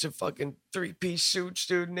expensive fucking 3-piece suits,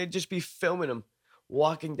 dude, and they'd just be filming him.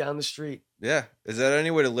 walking down the street. Yeah. Is that any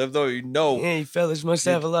way to live though? You know, Yeah, you fellas must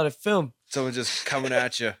You- have a lot of film. someone's just coming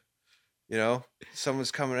at you. You know, someone's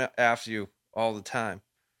coming after you all the time,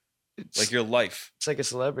 It's like your life. it's like a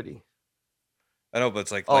celebrity. I know, but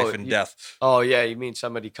it's like Oh, life and you- death. Oh yeah, you mean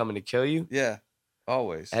somebody coming to kill you? Yeah,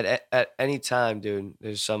 always. At any time, dude,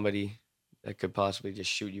 there's somebody that could possibly just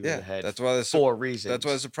shoot you in Yeah, the head. that's why the for reasons. That's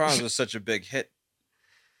why The Sopranos was such a big hit.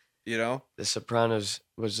 You know, The Sopranos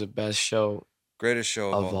was the best show greatest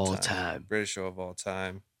show of all time. Greatest show of all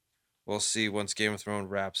time. We'll see once Game of Thrones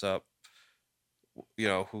wraps up. You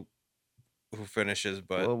know who finishes,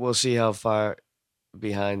 but Well, we'll see how far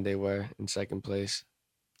behind they were in second place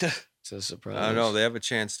to The Sopranos. I don't know. They have a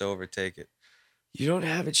chance to overtake it. You don't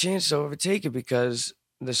have a chance to overtake it because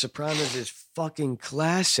The Sopranos is fucking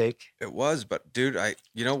classic. It was, but dude,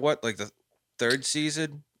 you know what? Like the third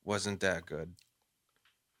season wasn't that good,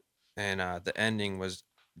 and the ending was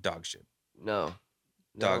dog shit. No.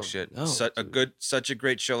 Dog No, shit. No, Such dude. such a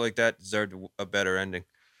great show like that deserved a better ending.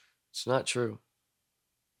 It's not true.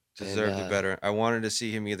 And, Deserved a better. I wanted to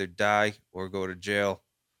see him either die or go to jail.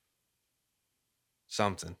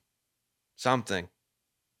 Something.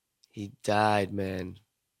 He died, man.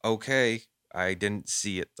 Okay, I didn't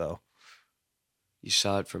see it though. You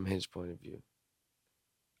saw it from his point of view.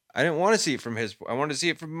 I didn't want to see it from his. I wanted to see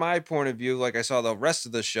it from my point of view, like I saw the rest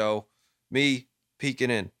of the show. Me peeking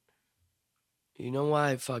in. You know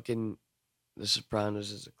why fucking The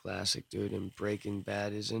Sopranos is a classic, dude, and Breaking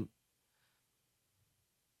Bad isn't?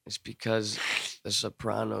 It's because The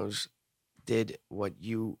Sopranos did what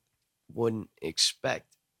you wouldn't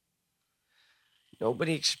expect.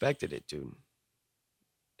 Nobody expected it, dude.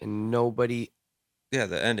 And nobody Yeah,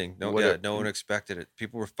 the ending. No, What yeah, a- no one expected it.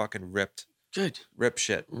 People were fucking ripped. good. Rip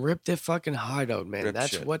shit. Ripped their fucking heart out, man. Rip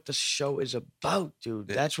That's shit. what the show is about, dude.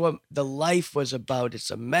 Yeah. That's what the life was about.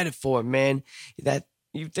 It's a metaphor, man. That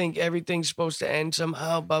you think everything's supposed to end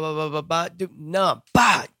somehow, blah blah blah blah blah. Dude, no,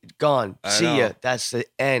 bah, gone. I See ya. know. That's the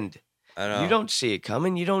end. I know. You don't see it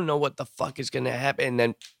coming. You don't know what the fuck is gonna happen, and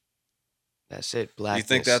then that's it. Blackness. You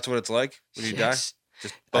think that's what it's like when you die? Yes.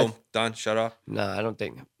 Just I- boom, done, shut off. No, I don't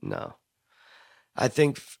think. No, I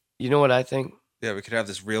think. You know what I think? Yeah, we could have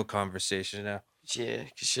this real conversation now. Yeah,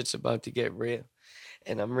 cause shit's about to get real,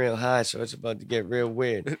 and I'm real high, so it's about to get real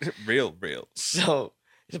weird. real. So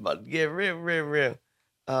it's about to get real.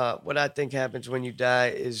 What I think happens when you die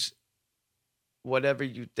is whatever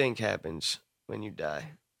you think happens when you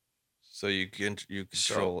die. So you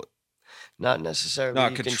control it. Not necessarily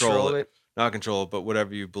Not you control it. Not control it, but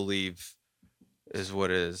whatever you believe is what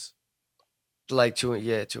is. Like to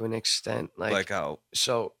an extent. Like how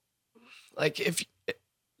So, like if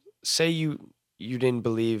say you didn't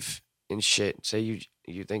believe in shit, say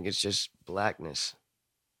you think it's just blackness,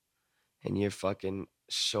 and you're fucking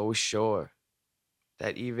so sure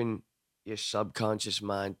that even your subconscious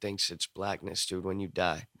mind thinks it's blackness, dude. When you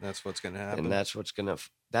die, that's what's gonna happen. and that's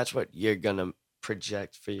what you're gonna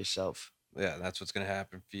project for yourself. Yeah, that's what's gonna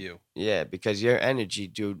happen for you. Yeah, because your energy,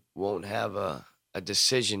 dude, won't have a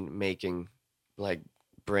decision making like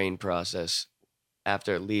brain process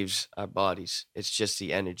after it leaves our bodies. It's just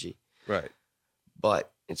the energy. Right.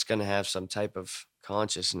 But it's going to have some type of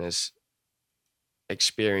consciousness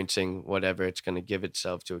experiencing whatever it's going to give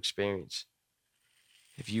itself to experience.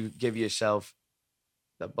 If you give yourself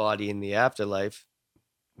the body in the afterlife,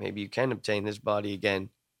 maybe you can obtain this body again.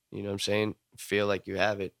 You know what I'm saying? Feel like you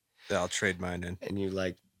have it. Yeah, I'll trade mine in.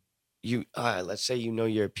 And all right, let's say you know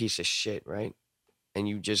you're a piece of shit, right? And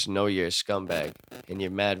you just know you're a scumbag and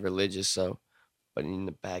you're mad religious, so, but in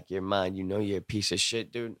the back of your mind, you know you're a piece of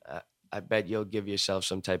shit, dude. I bet you'll give yourself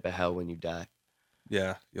some type of hell when you die.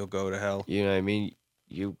 Yeah, you'll go to hell. You know what I mean?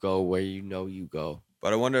 You go where you know you go.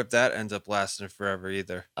 But I wonder if that ends up lasting forever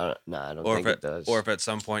either. I don't Or think if it does. Or if at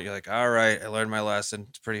some point you're like, all right, I learned my lesson.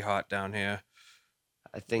 It's pretty hot down here.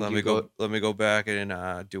 I think Let me go back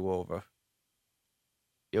and do over.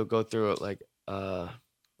 you'll go through it like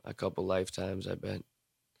a couple lifetimes, I bet,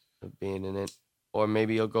 of being in it. Or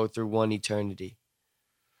maybe you'll go through one eternity.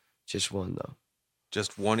 Just one, though.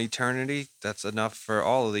 Just one eternity? That's enough for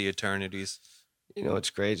all of the eternities. You know, it's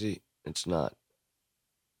crazy. It's not.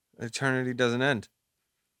 Eternity doesn't end.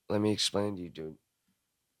 Let me explain to you, dude.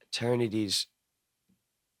 Eternities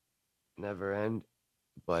never end,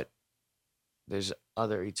 but there's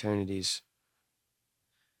other eternities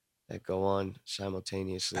that go on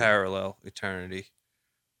simultaneously. Parallel eternity.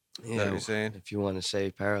 Yeah, Is that what you're saying? if you want to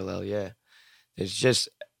say parallel, yeah. There's just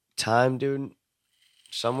time, dude.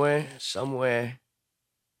 Somewhere,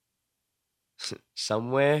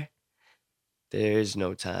 there is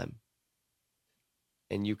no time.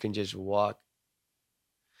 And you can just walk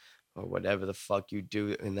or whatever the fuck you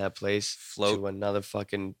do in that place Float. to another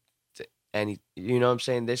fucking you know what I'm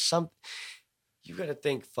saying? There's some you gotta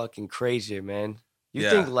think fucking crazier, man. You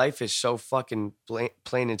think Yeah. life is so fucking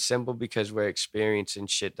plain and simple because we're experiencing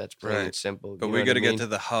shit that's plain and Right. simple. But You we know got what to I get mean? to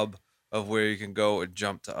the hub of where you can go and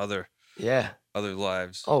jump to other Yeah.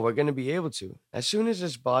 lives. Oh, we're gonna be able to. As soon as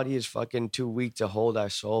this body is fucking too weak to hold our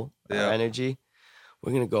soul, our Yeah. energy,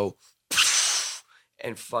 we're gonna go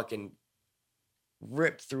and fucking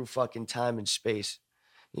rip through fucking time and space.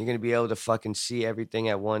 You're gonna be able to fucking see everything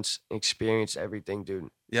at once, experience everything, dude.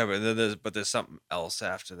 Yeah, but then there's something else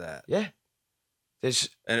after that. Yeah. There's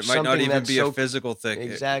And it might not something even that's be so a physical thing.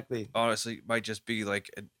 exactly. Honestly, it might just be like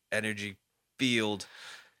an energy field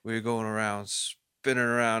where you're going around, spinning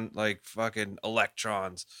around like fucking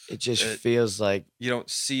electrons. It just feels like You don't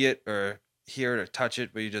see it or hear it or touch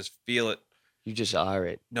it, but you just feel it. you just are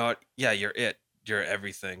it. You're it. You're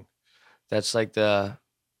everything. That's like the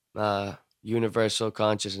universal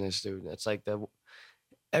consciousness, dude. That's like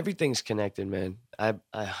everything's connected, man. I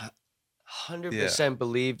 100%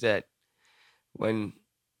 believe that when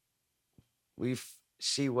we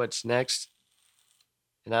see what's next,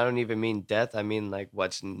 and I don't even mean death, I mean like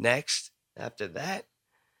what's next after that.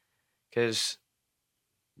 Because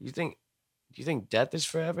do you think death is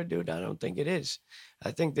forever, dude? I don't think it is.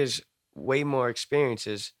 I think there's way more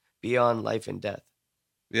experiences beyond life and death.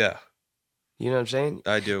 Yeah. You know what I'm saying?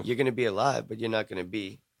 I do. You're gonna be alive, but you're not gonna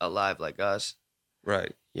be alive like us.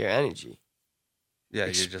 Right. Your energy. Yeah,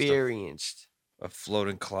 experienced. You're just a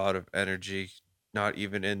floating cloud of energy, not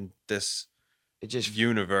even in this just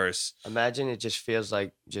universe. Imagine it just feels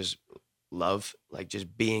like just love, like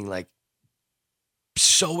just being like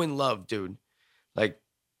so in love, dude. Like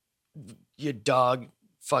your dog,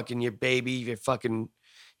 fucking your baby, your fucking,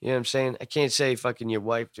 you know what I'm saying? I can't say fucking your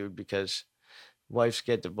wife, dude, because wives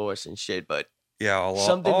get divorced and shit, but yeah,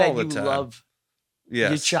 something all that the you time. love,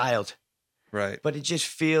 your child, right? But it just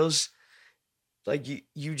feels like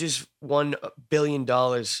you just won $1 billion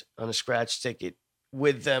on a scratch ticket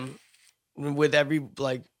with them, with every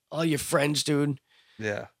like all your friends, dude.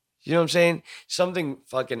 Yeah, you know what I'm saying? Something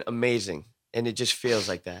fucking amazing, and it just feels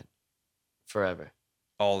like that forever,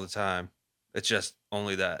 all the time. It's just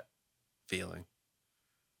only that feeling.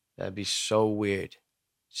 That'd be so weird.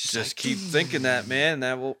 Just like, keep thinking that, man.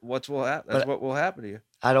 That's what will happen to you.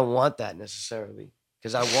 I don't want that necessarily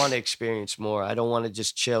because I want to experience more. I don't want to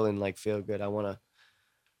just chill and like feel good. I want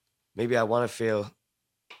to feel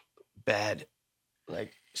bad,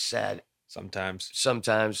 like sad.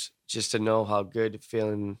 Sometimes just to know how good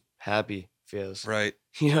feeling happy feels. Right.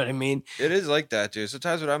 You know what I mean? It is like that, dude.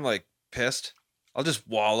 Sometimes when I'm like pissed, I'll just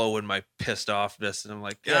wallow in my pissed offness, and I'm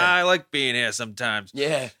like, I like being here sometimes.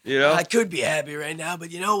 Yeah. You know? I could be happy right now,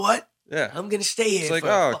 but you know what? Yeah. I'm going to stay here it's like, for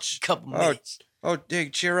a couple minutes. Oh, hey,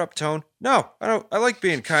 cheer up, Tone. No, I don't. I like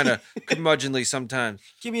being kind of curmudgeonly sometimes.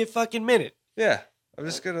 Give me a fucking minute. Yeah. I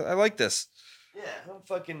like this. Yeah, I'm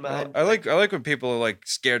fucking mad. I like when people are like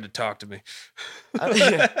scared to talk to me.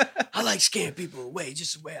 I like scaring people away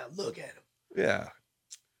just the way I look at them. Yeah.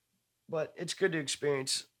 But it's good to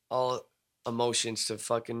experience all emotions to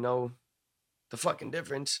fucking know the fucking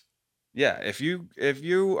difference. Yeah, if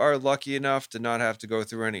you are lucky enough to not have to go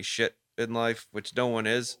through any shit in life, which no one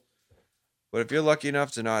is, but if you're lucky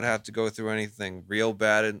enough to not have to go through anything real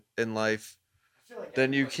bad in life,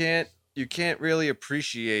 then you can't really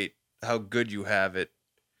appreciate how good you have it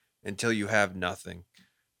until you have nothing.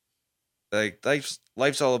 Like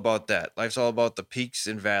life's all about that. Life's all about the peaks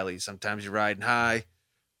and valleys. Sometimes you're riding high,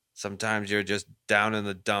 sometimes you're just down in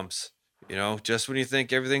the dumps. You know, just when you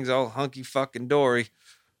think everything's all hunky fucking dory,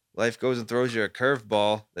 life goes and throws you a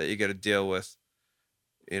curveball that you got to deal with.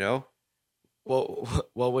 You know?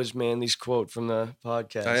 What was Manly's quote from the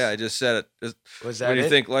podcast? Oh yeah, I just said it. Was that when you it?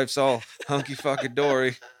 think life's all hunky fucking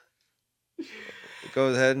dory, go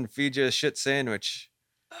ahead and feed you a shit sandwich.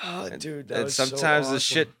 Oh, dude, that and was sometimes so awesome. the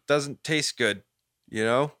shit doesn't taste good, you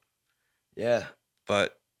know? Yeah.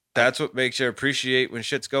 But that's what makes you appreciate when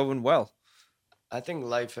shit's going well. I think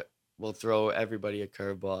life will throw everybody a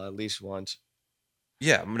curveball at least once.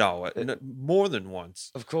 Yeah, no, more than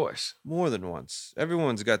once. Of course. More than once.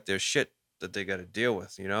 Everyone's got their shit that they got to deal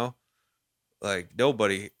with, you know? Like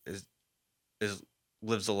nobody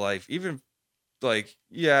lives a life. Even like,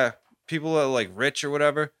 yeah, people that are like rich or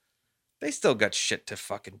whatever, they still got shit to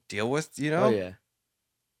fucking deal with, you know? Oh yeah.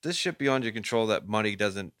 This shit beyond your control that money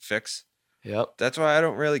doesn't fix. Yep. That's why I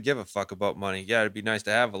don't really give a fuck about money. Yeah, it'd be nice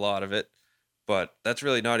to have a lot of it, but that's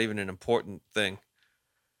really not even an important thing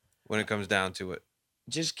when it comes down to it.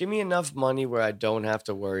 Just give me enough money where I don't have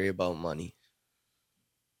to worry about money.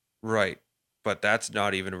 Right. But that's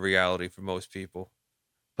not even a reality for most people.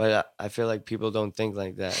 But I feel like people don't think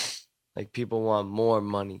like that. Like people want more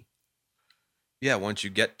money. Yeah, once you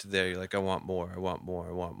get to there, you're like, I want more, I want more,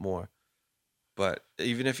 I want more. But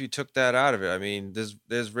even if you took that out of it, I mean,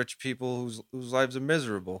 there's rich people whose lives are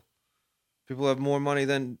miserable. People have more money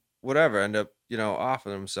than whatever end up, off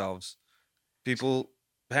of themselves. People,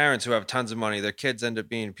 parents who have tons of money, their kids end up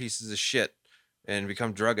being pieces of shit and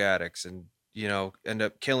become drug addicts and, end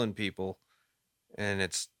up killing people. And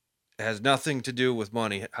it has nothing to do with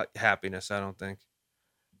money, happiness, I don't think.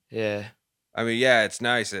 Yeah. I mean, yeah, it's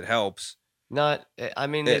nice. It helps. Not. I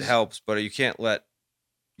mean, It helps, but you can't let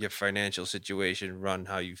your financial situation run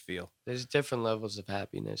how you feel. there's different levels of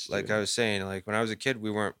happiness. Like dude. I was saying, like when I was a kid, we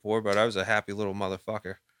weren't poor, but I was a happy little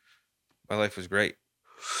motherfucker. My life was great.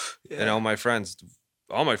 And all my friends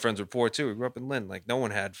were poor too. We grew up in Lynn. Like no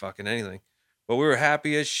one had fucking anything. But we were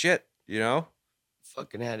happy as shit,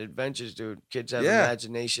 fucking had adventures, dude. Kids have Yeah.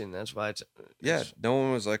 imagination. That's why it's Yeah. No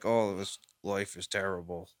one was like, oh, this life is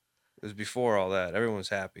terrible. It was before all that. Everyone was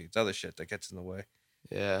happy. It's other shit that gets in the way.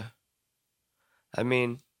 Yeah. I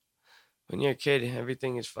mean, when you're a kid,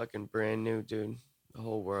 everything is fucking brand new, dude. The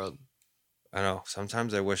whole world. I know.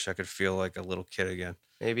 Sometimes I wish I could feel like a little kid again.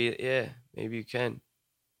 Maybe, yeah, maybe you can.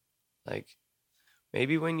 Like,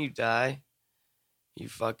 maybe when you die, you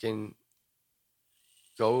fucking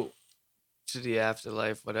go to the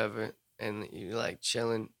afterlife, whatever, and you're like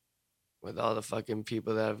chilling with all the fucking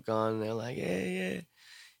people that have gone. They're like, yeah.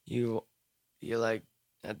 You're like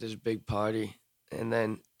at this big party, and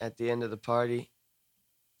then at the end of the party,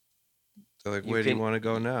 They're like, You where do you can- want to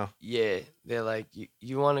go now? yeah, they're like,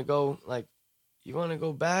 you want to go, like, you want to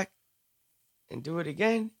go back and do it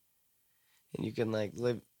again, and you can like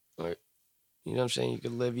live, or you know what I'm saying, you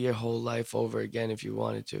could live your whole life over again if you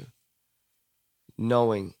wanted to,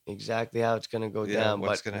 knowing exactly how it's gonna go Yeah, down.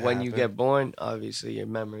 what's But gonna when you happen. get born, obviously your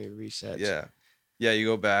memory resets. Yeah. Yeah, you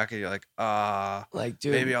go back and you're like, like,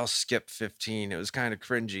 dude, maybe I'll skip 15. It was kind of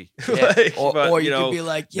cringy. yeah. Like, or, but, or you could be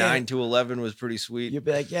like, yeah, 9 to 11 was pretty sweet. you'd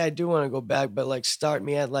be like, yeah, I do want to go back, but like start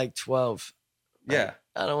me at like 12. Like, Yeah.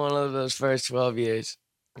 I don't want to live those first 12 years.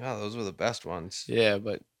 Oh, those were the best ones. Yeah,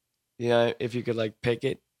 but if you could like pick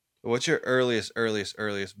it, What's your earliest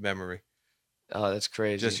memory? oh, that's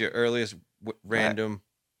crazy. Just your earliest random.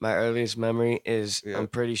 My earliest memory is Yeah. I'm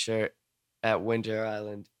pretty sure at Winter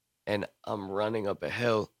Island, and I'm running up a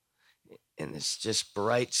hill, and it's just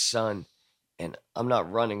bright sun, and I'm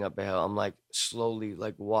not running up a hill. I'm like slowly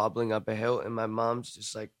like wobbling up a hill, and my mom's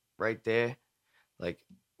just like right there, like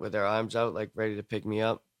with her arms out, like ready to pick me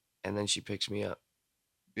up, and then she picks me up.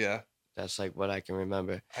 Yeah. That's like what I can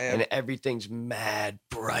remember, I have, and everything's mad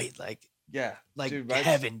bright, like yeah. Dude,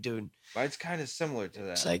 heaven, dude. Mine's kind of similar to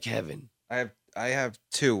that. It's like heaven. I have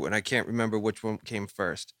two, and I can't remember which one came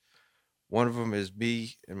first. One of them is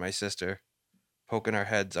me and my sister poking our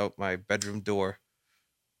heads out my bedroom door.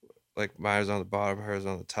 Like mine was on the bottom, hers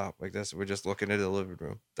on the top, like this. We're just looking into the living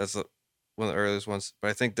room. That's one of the earliest ones. But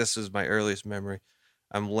I think this is my earliest memory.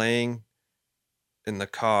 I'm laying in the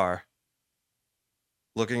car,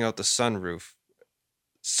 looking out the sunroof.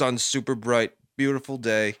 Sun's super bright, beautiful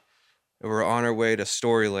day, and we're on our way to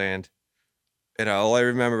Storyland. And all I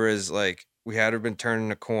remember is like we had been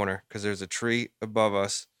turning a corner because there's a tree above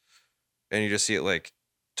us, and you just see it like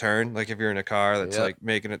turn, like if you're in a car that's Yep. like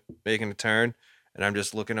making a turn, and I'm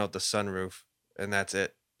just looking out the sunroof, and that's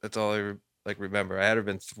it. That's all I remember. I had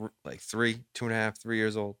been 2.5, 3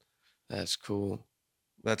 years old. That's cool.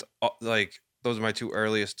 That's like those are my two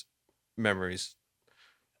earliest memories.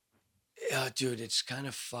 Yeah, dude, it's kind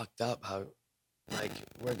of fucked up how, like,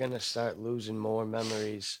 we're gonna start losing more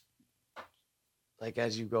memories. Like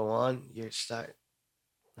as you go on, you start,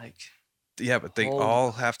 like, Yeah, but they Hold-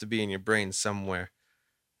 all have to be in your brain somewhere.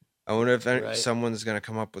 I wonder if Right. someone's gonna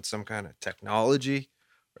come up with some kind of technology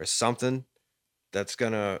or something that's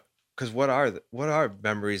gonna. Because what are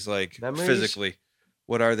memories like Memories? physically?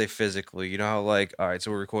 What are they physically? You know how like, all right,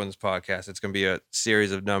 so we're recording this podcast. It's gonna be a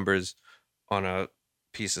series of numbers on a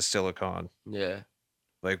piece of silicon. yeah,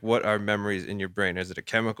 Like, what are memories in your brain? Is it a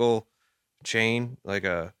chemical chain, like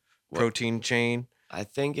a What- protein chain? I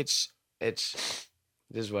think it's. This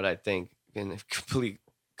is what I think, and it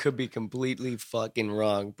could be completely fucking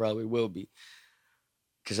wrong. Probably will be,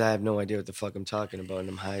 because I have no idea what the fuck I'm talking about, and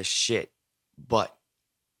I'm high as shit. But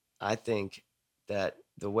I think that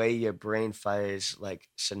the way your brain fires like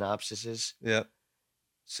synapses, Yep.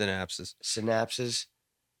 Synapses.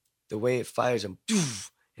 the way it fires them,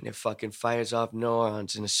 and it fucking fires off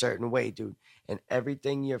neurons in a certain way, dude. And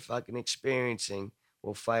everything you're fucking experiencing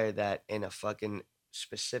will fire that in a fucking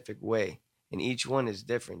specific way. And each one is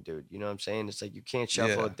different, dude. You know what I'm saying? It's like you can't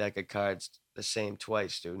shuffle a Yeah. deck of cards the same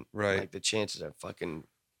twice, dude. Right. Like the chances are fucking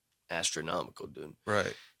astronomical, dude.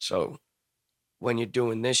 Right. So when you're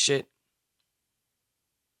doing this shit,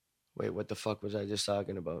 wait, what the fuck was I just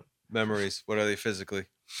talking about? Memories. What are they physically?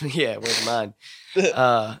 Yeah, where's mine?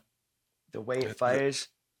 The way it fires,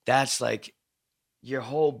 that's like your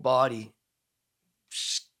whole body,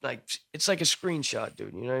 like it's like a screenshot,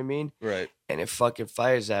 dude. You know what I mean? Right. And it fucking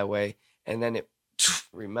fires that way, and then it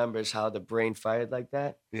remembers how the brain fired like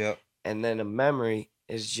that, Yep. and then a memory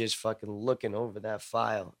is just fucking looking over that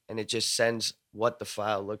file, and it just sends what the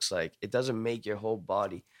file looks like. It doesn't make your whole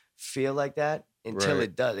body feel like that until Right.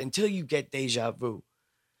 it does. Until you get deja vu,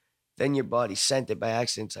 then your body sent it by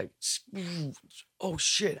accident. It's like, oh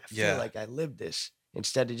shit, I feel Yeah. like I lived this.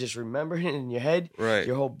 Instead of just remembering it in your head, Right.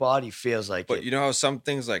 your whole body feels like But it. you know how some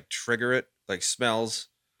things like trigger it, like smells.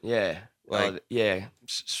 Yeah. Like yeah.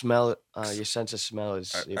 Smell. Your sense of smell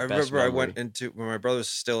is I your best remember I memory. went into when my brother was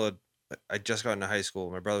still I just got into high school.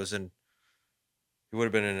 My brother was in. He would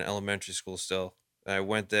have been in elementary school still. And I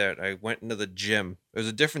went there. I went into the gym. It was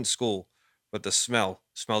a different school, but the smell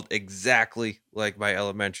smelled exactly like my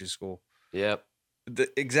elementary school. Yep. The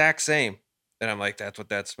exact same. And I'm like, that's what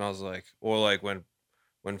that smells like. Or like when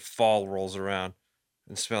fall rolls around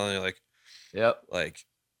and smelling like Yep. like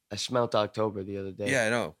I smelled October the other day. yeah, I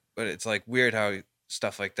know. But it's like weird how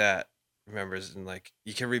stuff like that remembers and like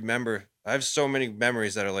you can remember. I have so many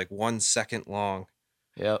memories that are like 1 second long.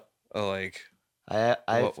 Yep. Like I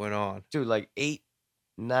what went on. dude, like 8,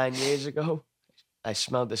 9 years ago, I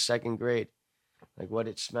smelled the second grade. Like what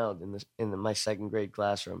it smelled in my second grade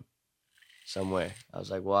classroom somewhere. I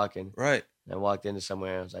was like walking. Right. And I walked into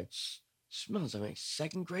somewhere and I was like, smells like my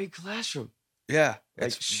second grade classroom. Yeah. Like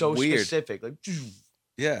It's so weird. specific. Like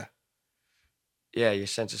Yeah. yeah, your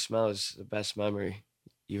sense of smell is the best memory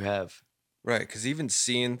you have. Right. Because even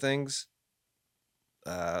seeing things,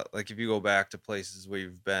 like if you go back to places where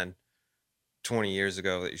you've been 20 years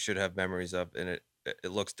ago that you should have memories of, and it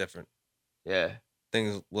looks different. Yeah.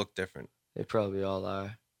 Things look different. They probably all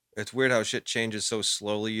are. It's weird how shit changes so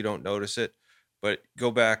slowly you don't notice it. But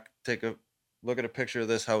go back, take a look at a picture of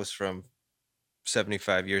this house from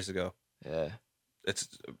 75 years ago. Yeah. It's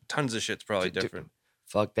tons of shit's probably Dude, different.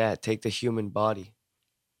 Fuck that. Take the human body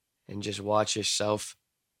and just watch yourself.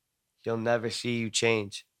 You'll never see you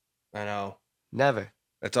change. I know. Never.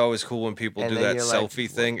 It's always cool when people And do then that you're like, selfie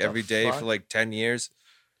 "What thing the every day fuck?" for like 10 years.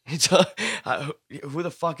 It's who the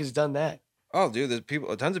fuck has done that Oh, dude, there's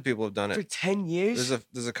people, tons of people have done for it. 10 years?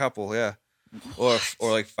 There's a couple, yeah. Or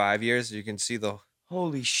like 5 years. You can see the.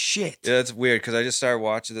 Holy shit. Yeah, that's weird because I just started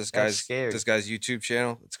watching this That's guy's scary. YouTube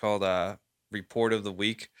channel. It's called Report of the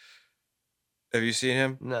Week. Have you seen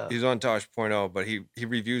him? No. He's on Tosh.0, but he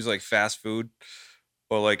reviews like fast food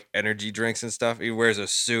or like energy drinks and stuff. He wears a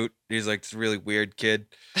suit. He's like this really weird kid.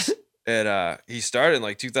 And he started in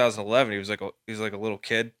like 2011. He was like a little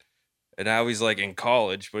kid. And now he's like in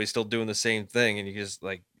college, but he's still doing the same thing. And you just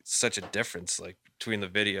like such a difference like between the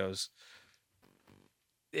videos.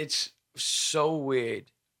 It's so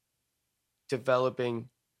weird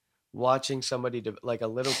watching somebody like a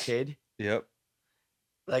little kid, Yep.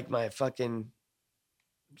 like my fucking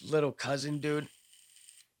little cousin, dude.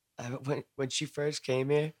 When she first came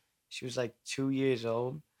here, she was like 2 years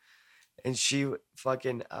old, and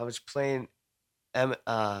I was playing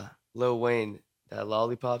Lil Wayne, that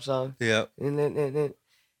Lollipop song, Yep.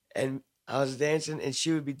 and I was dancing, and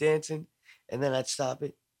she would be dancing, and then I'd stop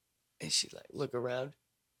it, and she'd like look around,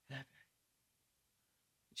 and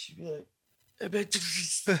she'd be like,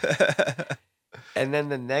 and then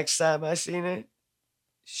the next time I seen her,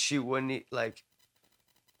 she wouldn't like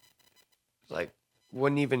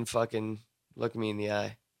wouldn't even fucking look me in the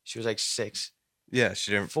eye. She was like 6. Yeah,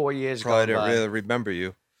 she didn't 4 years probably gone didn't by. really remember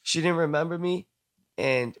you. She didn't remember me,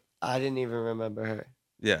 and I didn't even remember her.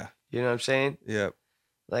 Yeah. You know what I'm saying? Yep.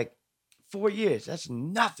 Like 4 years, that's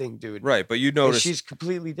nothing, dude. Right, but you And noticed. she's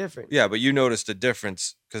completely different. Yeah, but you noticed a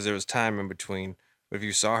difference because there was time in between. But if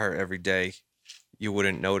you saw her every day, you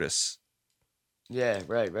wouldn't notice. Yeah,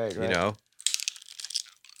 right. You know,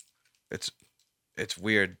 it's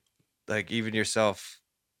weird. Like even yourself,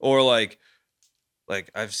 or like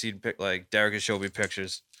I've seen like Derek has showed me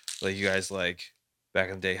pictures like you guys like back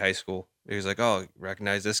in the day high school. He was like, "Oh,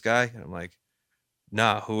 recognize this guy?" And I'm like,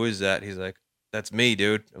 "Nah, who is that?" He's like, "That's me,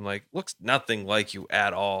 dude." I'm like, "Looks nothing like you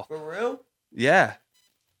at all." For real? Yeah,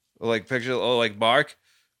 like picture. Oh, like Mark.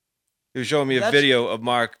 He was showing me a That's- video of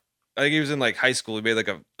Mark. I think he was in like high school. He made like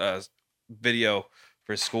a video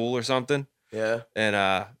for school or something. Yeah. And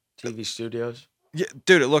TV studios. yeah,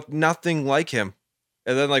 dude, it looked nothing like him.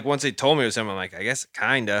 And then like once they told me it was him, I'm like, I guess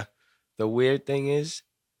kinda. The weird thing is,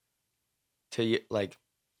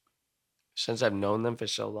 since I've known them for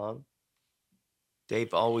so long,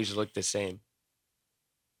 they've always looked the same.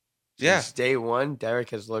 Yeah. Since day one, Derek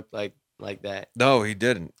has looked like that. No, he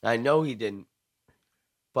didn't. I know he didn't,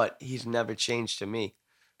 but he's never changed to me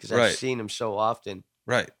because I've Right. seen him so often.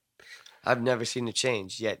 Right. I've never seen a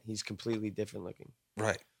change, yet he's completely different looking.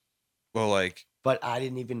 Right. Well, like, But I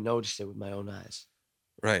didn't even notice it with my own eyes.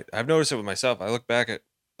 right. I've noticed it with myself. I look back at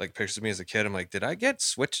like pictures of me as a kid. I'm like, did I get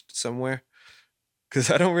switched somewhere? Because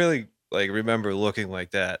I don't really like remember looking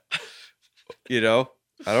like that. You know,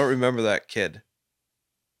 I don't remember that kid.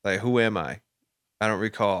 Like, who am I? I don't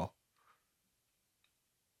recall.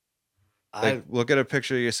 Like, look at a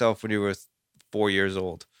picture of yourself when you were 4 years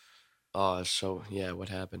old. Oh, so yeah, what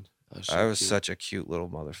happened? I was cute. such a cute little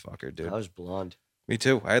motherfucker, dude. I was blonde. Me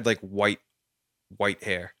too. I had like white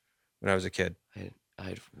hair when I was a kid. I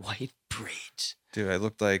had white braids. Dude, I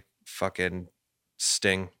looked like fucking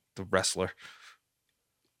Sting, the wrestler.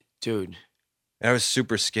 Dude. And I was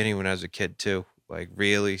super skinny when I was a kid too. Like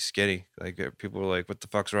really skinny. Like people were like, "What the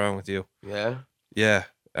fuck's wrong with you?" Yeah. Yeah.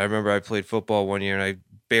 I remember I played football one year and I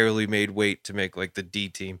barely made weight to make like the D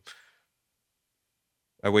team.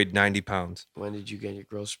 I weighed 90 pounds. When did you get your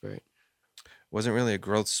growth spurt? Wasn't really a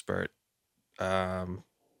growth spurt.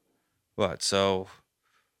 What? So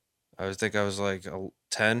I think I was like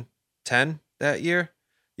 10 that year.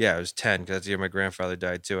 Yeah, I was 10 because that's the year my grandfather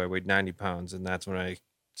died too. I weighed 90 pounds and that's when I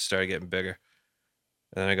started getting bigger.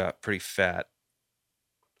 And then I got pretty fat.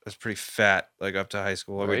 I was pretty fat, like up to high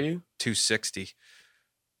school. I Were weighed you? 260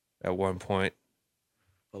 at one point.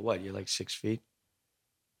 But what? You're like 6 feet?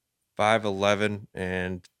 5'11"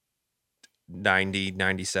 and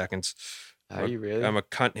 90 seconds. Are you really? I'm a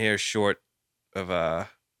cunt hair short of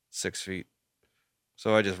 6 feet.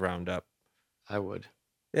 So I just round up. I would.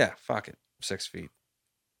 Yeah, fuck it. 6 feet.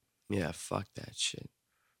 Yeah, fuck that shit.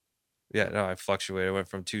 Yeah, no, I fluctuated. I went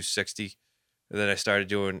from 260, and then I started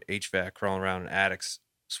doing HVAC, crawling around in attics,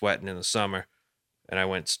 sweating in the summer, and I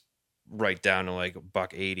went right down to like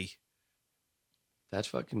 $180. That's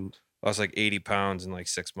fucking. I was like 80 pounds in like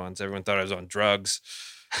 6 months. Everyone thought I was on drugs.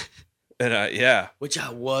 And yeah. Which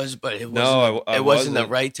I was, but it wasn't. No, I it wasn't the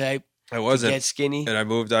right type. I wasn't. To get skinny. And I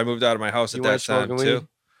moved out of my house You at weren't that time smoking too. weed?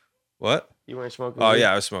 What? You weren't smoking. Oh weed?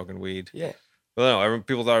 yeah, I was smoking weed. Yeah. Well, no,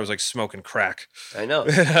 people thought I was like smoking crack. I know.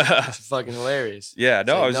 It's fucking hilarious. Yeah,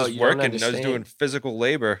 no, like, I was no, just you don't working. I was understand. doing physical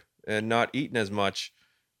labor and not eating as much.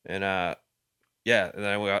 And yeah, and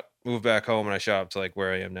then I moved back home and I shot up to like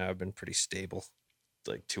where I am now. I've been pretty stable.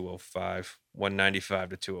 Like 205, 195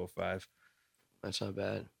 to 205. That's not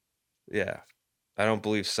bad. Yeah. I don't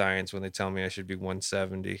believe science when they tell me I should be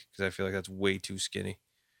 170 because I feel like that's way too skinny.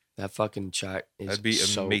 That fucking chart is I'd be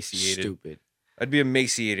so emaciated. stupid. I'd be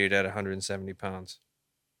emaciated at 170 pounds.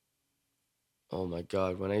 Oh my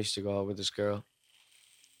god! When I used to go out with this girl,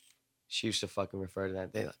 she used to fucking refer to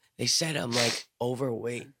that. They said I'm like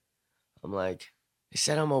overweight. I'm like, they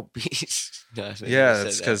said I'm obese. No, they Yeah, said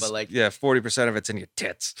that's that, because but like, 40% of it's in your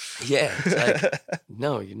tits. yeah, it's like,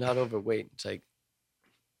 no, you're not overweight. It's like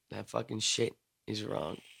that fucking shit is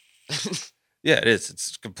wrong. Yeah, it is.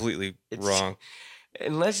 It's completely It's- wrong.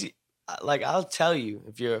 Unless you, like, I'll tell you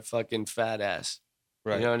if you're a fucking fat ass.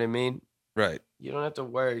 Right. You know what I mean? Right. You don't have to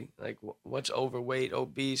worry. Like, what's overweight,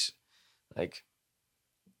 obese? Like,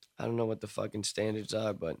 I don't know what the fucking standards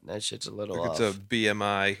are, but that shit's a little Like off. it's a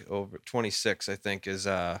BMI over 26, I think, is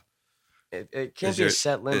It can't is be a your-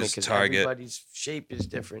 set limit is because target. everybody's shape is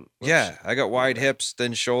different. Whoops. yeah, I got wide hips,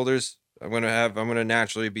 thin shoulders. I'm gonna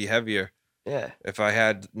naturally be heavier. Yeah. If I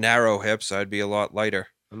had narrow hips, I'd be a lot lighter.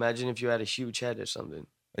 Imagine if you had a huge head or something,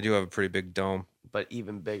 I do have a pretty big dome. but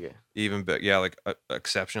even bigger. Even big, yeah, like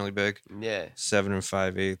exceptionally big. Yeah. 7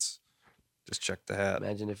 5/8. Just check the hat.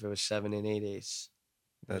 Imagine if it was 7 8/8.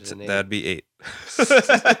 That's an eight. that'd be 8.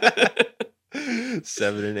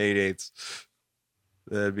 7 8/8.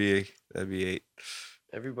 That'd be 8.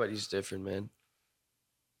 Everybody's different, man.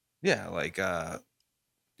 Yeah, like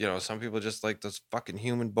some people just like those fucking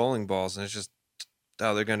human bowling balls, and it's just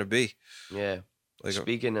how they're gonna be. Yeah. Like a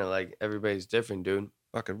Speaking of like everybody's different, dude.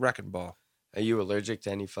 fucking wrecking ball. Are you allergic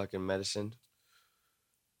to any fucking medicine?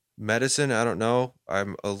 Medicine, I don't know.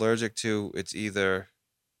 I'm allergic to it's either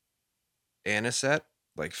anisette,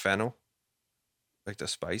 like fennel, like the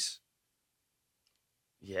spice.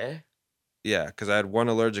 Yeah. Yeah, because I had one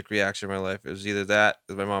allergic reaction in my life. It was either that,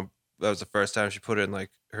 'cause my mom, that was the first time she put it in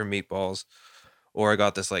like her meatballs, or I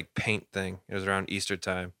got this like paint thing. It was around Easter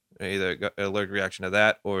time. I either got an allergic reaction to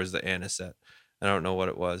that or it was the anisette. I don't know what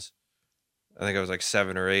it was. I think I was like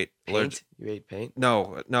 7 or 8. Paint? You ate paint?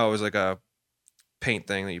 No, it was like a paint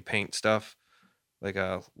thing that you paint stuff, like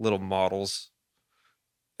little models.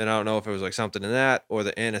 And I don't know if it was like something in that or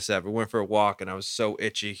the Antisep. We went for a walk and I was so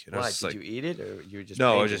itchy. And I Why? was just Did like, you eat it or you were just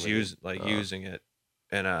no, I was painting just with it? using it.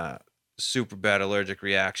 And super bad allergic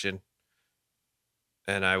reaction.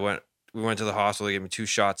 And we went to the hospital. They gave me 2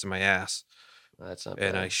 shots in my ass. That's not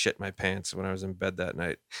And I bad. shit my pants when I was in bed that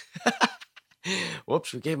night.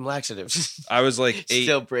 Whoops, we gave him laxatives. I was like 8.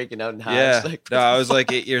 Still breaking out in hives. Yeah. Like, No, I was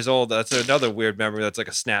like 8 years old. That's another weird memory. That's like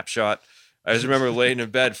a snapshot. I just remember laying in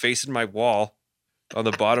bed facing my wall on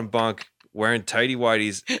the bottom bunk, wearing tighty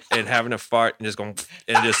whities and having a fart and just going,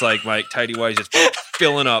 and just like my tighty whities just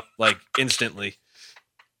filling up like instantly.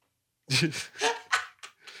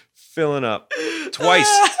 Filling up twice.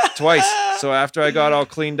 So after I got all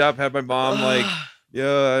cleaned up, had my mom like, yeah,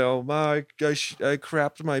 oh my, I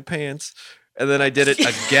crapped my pants. And then I did it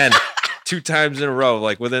again 2 times in a row,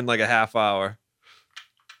 like within like a half hour.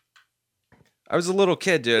 I was a little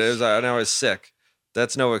kid, dude. It was, and I was sick.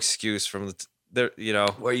 That's no excuse from there, you know.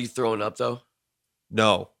 Were you throwing up though?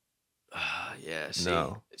 No. Yeah. See,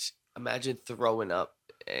 No. imagine throwing up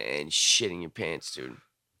and shitting your pants, dude.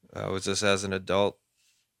 I was just as an adult.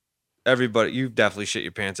 Everybody, you definitely shit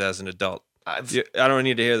your pants as an adult. I don't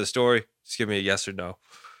need to hear the story. Just give me a yes or no.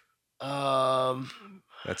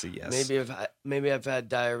 That's a yes. Maybe I've had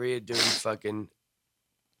diarrhea doing fucking,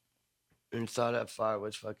 and thought that fart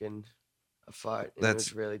was fucking a fart. And it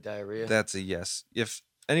was really diarrhea. That's a yes. If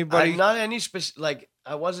anybody, not any specific, like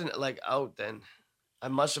I wasn't like out then. I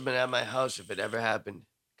must have been at my house if it ever happened,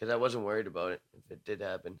 because I wasn't worried about it. If it did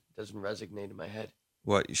happen, it doesn't resonate in my head.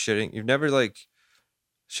 What, you shitting? You've never like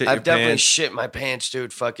shit I've your definitely pants? shit my pants,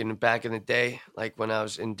 dude. Fucking back in the day, like when I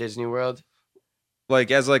was in Disney World. Like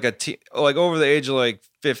as like a like over the age of like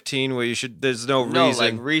 15, where you should. There's no reason. No,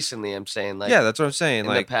 like recently, I'm saying. Like yeah, that's what I'm saying. In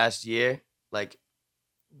Like the past year, like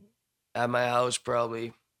at my house,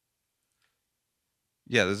 probably.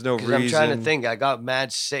 Yeah, there's no reason. I'm trying to think. I got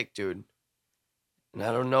mad sick, dude, and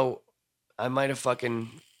I don't know. I might have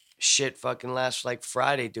fucking shit fucking last like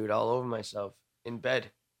Friday, dude, all over myself in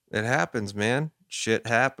bed. It happens, man. Shit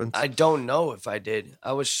happens. I don't know if I did.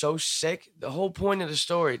 I was so sick. The whole point of the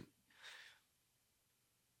story.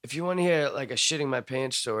 If you want to hear like a shitting my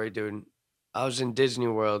pants story, dude, I was in Disney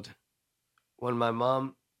World when my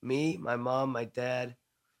mom, my dad,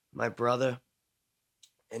 my brother,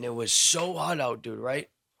 and it was so hot out, dude, right?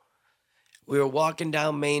 We were walking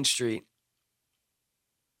down Main Street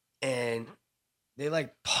and they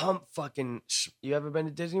like pump fucking. You ever been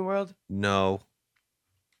to Disney World? No.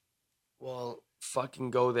 Well, fucking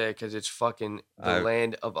go there because it's fucking the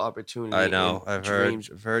land of opportunity. I know. I've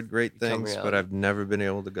heard great things, but I've never been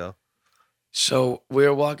able to go. So we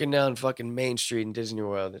were walking down fucking Main Street in Disney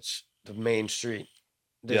World. It's the main street.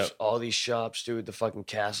 There's all these shops, dude. The fucking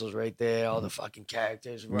castle's right there. All the fucking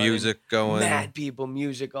characters. Running. Music going. Mad people.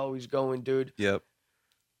 Music always going, dude. Yep.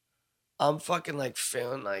 I'm fucking like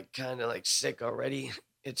feeling like kind of like sick already.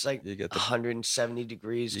 It's like 170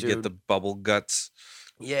 degrees, dude. You get the bubble guts.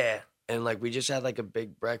 Yeah. And like we just had like a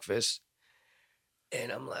big breakfast.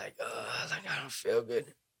 And I'm like I don't feel good.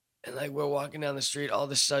 And like we're walking down the street. All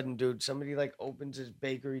of a sudden, dude, somebody like opens his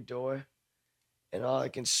bakery door. And all I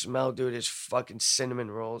can smell, dude, is fucking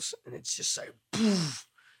cinnamon rolls. And it's just like, poof.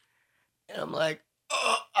 And I'm like,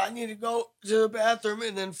 oh, I need to go to the bathroom.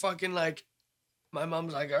 And then fucking like, my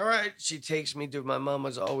mom's like, all right. She takes me, dude. My mom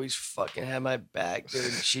was always fucking had my back,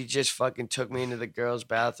 dude. She just fucking took me into the girls'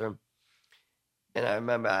 bathroom. And I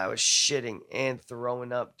remember I was shitting and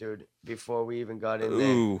throwing up, dude, before we even got in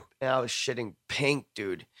there. And I was shitting pink,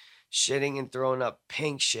 dude. Shitting and throwing up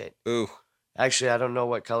pink shit. Ooh. Actually, I don't know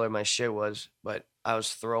what color my shit was, but I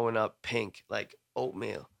was throwing up pink, like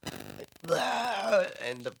oatmeal. Like, blah,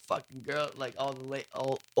 and the fucking girl, like all the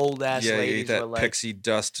old ass ladies ladies you eat that were like, pixie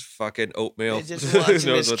dust fucking oatmeal. They're just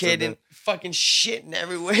watching this kid and fucking shitting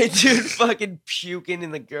everywhere, dude. Fucking puking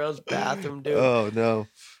in the girls' bathroom, dude. Oh, no.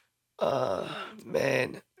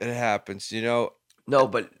 Man. It happens, you know? No,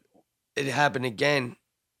 but it happened again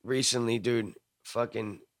recently, dude.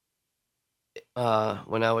 Fucking...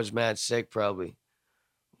 when I was mad sick, probably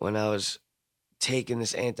when I was taking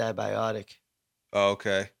this antibiotic. Oh,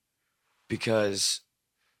 okay. Because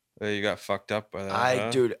you got fucked up by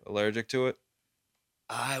that. Dude, allergic to it.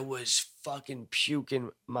 I was fucking puking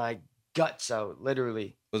my guts out,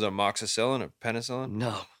 literally. Was it amoxicillin or penicillin?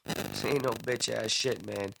 No, this ain't no bitch ass shit,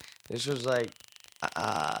 man. This was like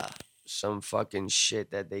some fucking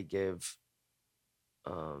shit that they give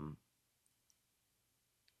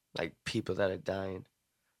like people that are dying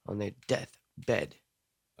on their death bed.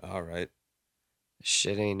 All right.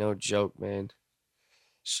 Shit ain't no joke, man.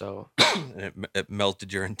 So it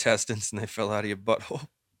melted your intestines and they fell out of your butthole.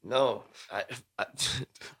 No, I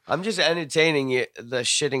I'm just entertaining it, the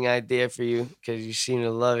shitting idea for you because you seem to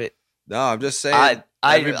love it. No, I'm just saying.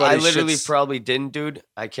 I everybody literally shits. probably didn't, dude.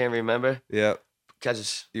 I can't remember Yeah,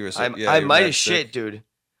 because you were. I You were might have mad sick. shit, dude,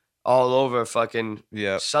 all over fucking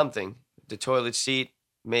Yeah, something. The toilet seat,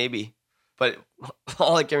 maybe, but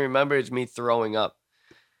all I can remember is me throwing up.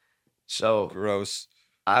 So gross.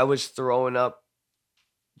 I was throwing up.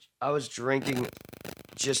 I was drinking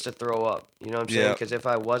just to throw up. You know what I'm saying? Yeah. Because if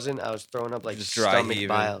I wasn't, I was throwing up like Just dry stomach heaving.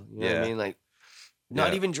 bile. You know what I Yeah. mean? Like not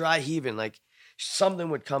Yeah. even dry heaving. Like something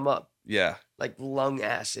would come up, Yeah, like lung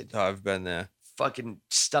acid. oh, I've been there. Fucking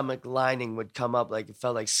stomach lining would come up, like it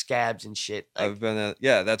felt like scabs and shit. Like I've been there.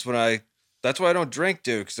 Yeah, that's why I don't drink,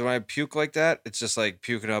 dude. Because when I puke like that, it's just like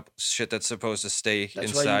puking up shit that's supposed to stay that's why you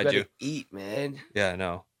inside gotta you. eat, man. Yeah,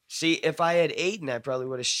 no, See, if I had eaten, I probably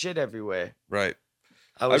would have shit everywhere. right.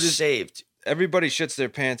 I was just- saved. Everybody shits their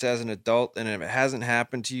pants as an adult, and if it hasn't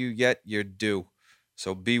happened to you yet, you're due.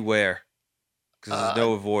 So beware, because there's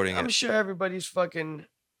no avoiding I'm it. sure everybody's fucking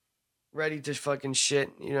ready to fucking shit.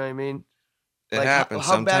 You know what I mean? It Like happens.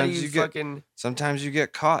 how bad are Sometimes you you get. fucking? Sometimes you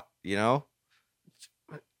get caught. You know.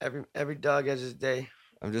 Every dog has his day.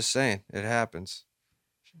 I'm just saying, it happens.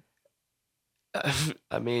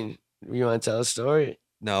 I mean, you want to tell a story?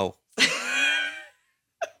 No.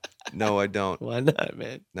 No, I don't. Why not,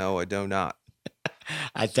 man? No, I do not.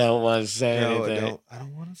 I don't want to say No, anything. I don't. I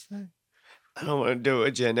don't want to say. I don't want to do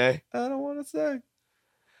it, Jenny. I don't want to say.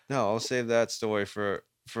 No, I'll save that story for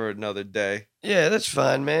another day. Yeah, that's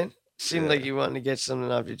fine, man. Seemed Yeah. like you wanted to get something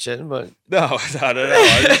off your chest, but No, not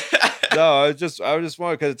at all. I was just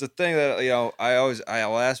wondering because it's a thing that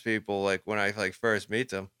I'll ask people like when I like first meet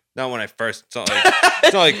them. Not when I first. It's not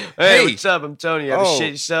like hey, hey, what's up? I'm Tony. You ever oh,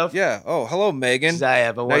 shit yourself? yeah. Oh, hello, Megan. 'Cause I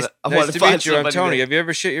have. I Nice, want I nice want to find meet you. I'm somebody Tony. that- Have you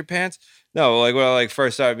ever shit your pants? No, like when I like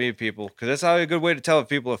first started meeting people, because that's how a good way to tell if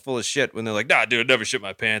people are full of shit when they're like, "Nah, dude, I never shit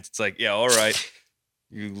my pants." It's like, yeah, all right,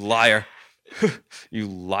 you liar, you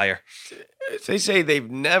liar. If they say they've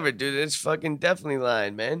never, dude, it's fucking definitely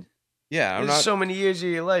lying, man. Yeah, I'm There's not. so many years of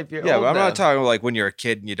your life. You're Yeah, old but I'm now. not talking like when you're a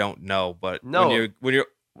kid and you don't know, but No. when you're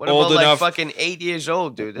What old about enough- like fucking 8 years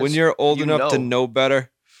old, dude? when That's- you're old you enough to know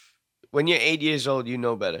better. When you're 8 years old, you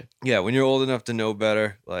know better. Yeah, when you're old enough to know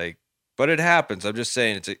better, like, but it happens. I'm just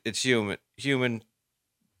saying, it's human. Human.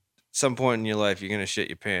 Some point in your life, you're gonna shit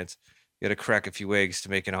your pants. You gotta crack a few eggs to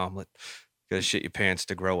make an omelet. You gotta shit your pants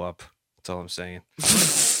to grow up. That's all I'm saying.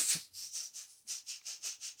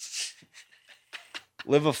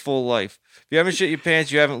 Live a full life. If you haven't shit your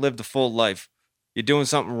pants, you haven't lived a full life. You're doing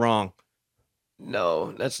something wrong.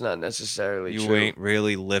 No, that's not necessarily You true. ain't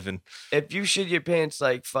really living. If you shit your pants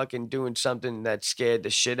like fucking doing something that scared the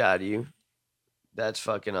shit out of you, that's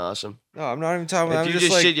fucking awesome. No, I'm not even talking If about. you I'm just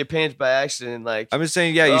just like, shit your pants by accident, like I'm just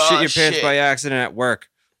saying, yeah, you shit Oh, your pants shit. by accident at work,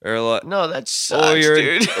 or like, no, that sucks,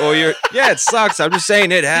 dude. yeah, it sucks. I'm just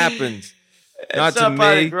saying it happens. That's not to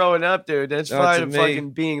part me. of growing up, dude. That's Not part to of me.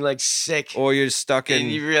 fucking being like sick. Or you're stuck And in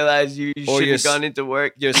you realize you or shouldn't you're have gone into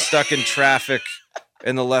work. you're stuck in traffic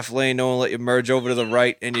in the left lane. No one let you merge over to the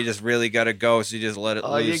right, and you just really gotta go. So you just let it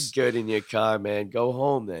Oh, you're loose. good in your car, man. Go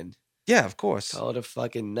home then. Yeah, of course, Call it a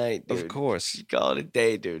fucking night, dude. of course. Call it a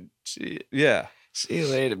day, dude. See Yeah, you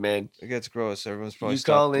later, man. it gets gross. Everyone's probably You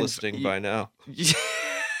call stopped in- listening you- by now.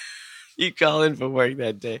 You call in for work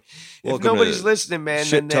that day. Welcome if nobody's to listening, man,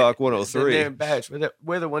 Shit then they're- Talk then 103. they're embarrassed.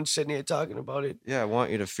 We're the ones sitting here talking about it. Yeah, I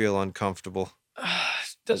want you to feel uncomfortable.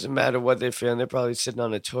 Doesn't matter what they're feeling. They're probably sitting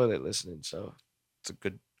on the toilet listening. So It's a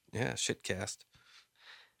good, shit cast.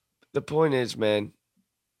 the point is, man,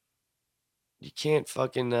 you can't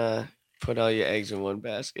fucking put all your eggs in one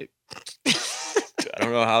basket. I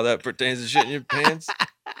don't know how that pertains to shit in your pants.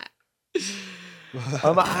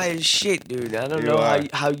 I'm high as shit, dude. I don't You know are.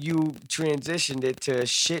 how you transitioned it to a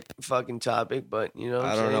shit fucking topic, but you know what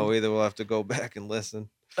I I'm don't know saying? either. We'll have to go back and listen.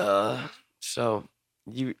 So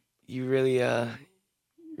you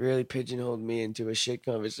really pigeonholed me into a shit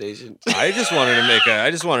conversation. I just wanted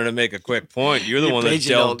to make a quick point. You're the You one that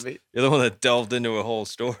pigeonholed delved. me. You're the one that delved into a whole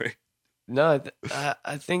story. No,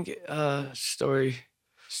 I think stories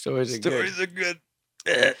are Stories are good.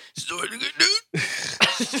 good. Stories are good,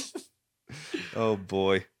 dude. Oh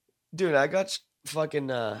boy. Dude, I got fucking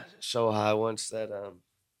so high once that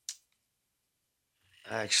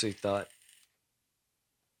I actually thought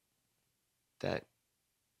that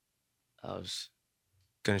I was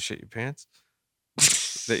Gonna shit your pants?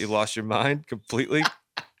 That you lost your mind completely?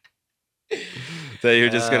 That you're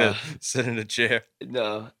just gonna sit in a chair?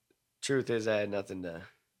 no. Truth is, I had nothing to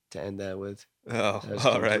end that with. Oh, That was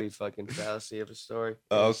all complete right. fucking fallacy of a story.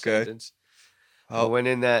 Oh, of a okay. sentence. I Oh, went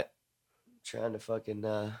in that trying to fucking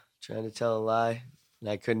trying to tell a lie. and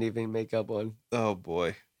I couldn't even make up one. Oh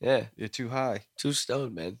boy, Yeah, you're too high, too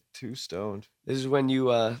stoned, man. too stoned. This is when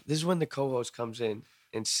the co-host comes in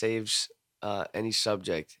and saves any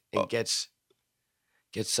subject and Oh. gets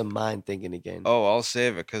some mind thinking again. Oh, I'll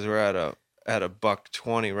save it because we're at a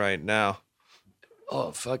 $1.20 right now.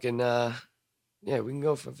 Oh, fucking yeah, we can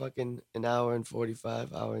go for fucking an hour and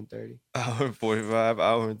 45, hour and 30. Hour and 45,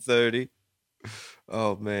 hour and 30.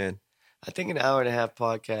 Oh man, I think an hour and a half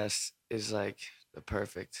podcast is like the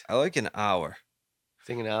perfect. I like an hour. I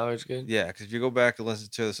think an hour is good. Yeah, because if you go back and listen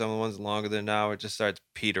to some of the ones longer than an hour, it just starts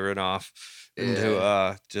petering off into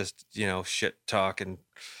Yeah. just shit talk and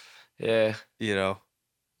Yeah, you know.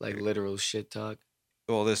 like literal shit talk.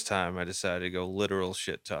 Well, this time I decided to go literal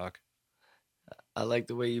shit talk. I like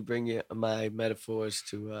the way you bring my metaphors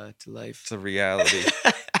to life. It's a reality.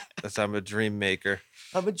 That's I'm a dream maker.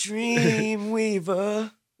 I'm a dream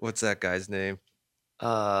weaver. What's that guy's name?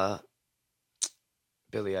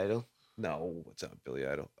 Billy Idol. No, what's up, Billy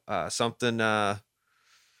Idol? Something.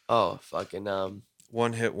 Oh, fucking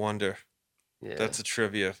One hit wonder. yeah. That's a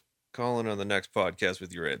trivia. Call in on the next podcast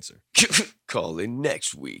with your answer. Call in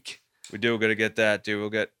next week. We do gotta get that, dude. We'll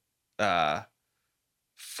get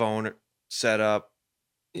phone set up,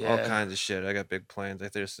 all Yeah. kinds of shit. I got big plans. I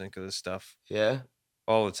just think of this stuff Yeah.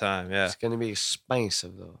 all the time. Yeah, It's gonna be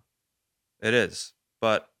expensive though. it is.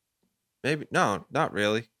 But maybe no, not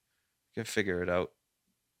really. You can figure it out.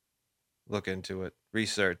 Look into it.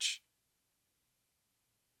 Research.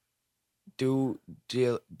 Due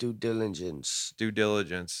diligence. Due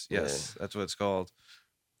diligence. Yeah. Yes, that's what it's called.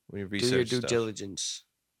 When you Do your research due stuff. diligence.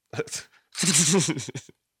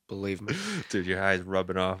 Believe me. Dude, your eye's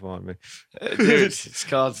rubbing off on me. Dude, it's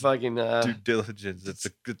called fucking Due diligence.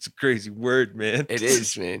 It's a crazy word, man. it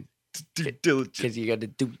is, man. Due diligence. Because you gotta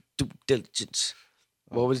do due diligence.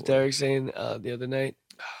 Oh, What was boy. Derek saying the other night?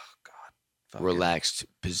 Oh God. Fucking- Relaxed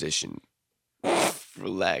position.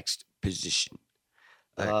 Relaxed position.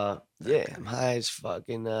 That Yeah, guy. I'm high as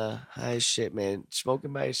fucking high as shit, man.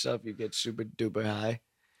 Smoking by yourself, you get super duper high.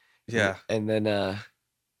 Yeah. And then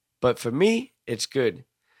but for me, it's good.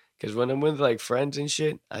 Cause when I'm with like friends and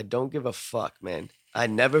shit, I don't give a fuck, man. I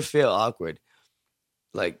never feel awkward.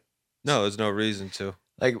 Like No, there's no reason to.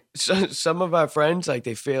 some of our friends, like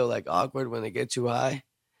they feel like awkward when they get too high.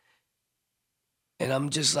 And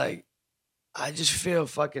I'm just like, I just feel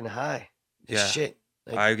fucking high. as Yeah. Shit.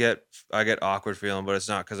 Like, I get awkward feeling, but it's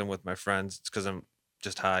not because I'm with my friends. It's because I'm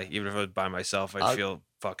just high. Even if I was by myself, I'd I'll- feel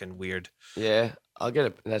fucking weird. yeah,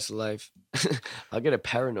 that's life. I'll get a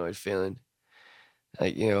paranoid feeling.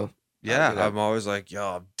 Like, Yeah, get up. I'm always like,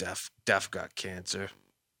 yo, I'm deaf got cancer.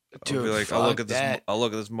 dude, I'll be like, fuck I'll look at that. this. I'll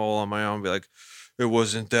look at this mole on my own. And be like, it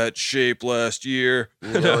wasn't that shape last year.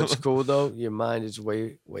 You know what's cool though? Your mind is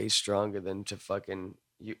way stronger than to fucking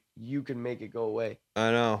you can make it go away.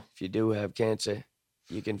 I know. If you do have cancer,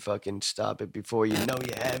 you can fucking stop it before you know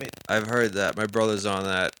you have it. I've heard that. My brother's on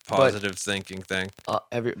that positive thinking thing.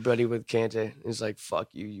 Everybody with cancer is like, fuck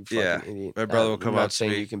you, you fucking Yeah, idiot. my brother will I'm come not up to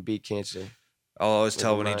saying me. you can beat cancer. I'll always With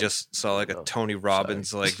tell your when he mind. just saw like a No, Tony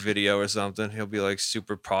Robbins like video or something. He'll be like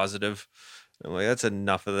super positive. I'm like, that's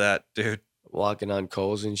enough of that, dude. Walking on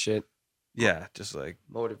coals and shit. Yeah, just like,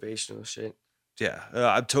 Motivational shit. yeah,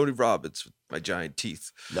 I'm Tony Robbins with my giant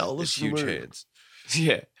teeth No, and listen huge to me. hands.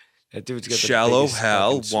 Yeah. That dude's got the Shallow biggest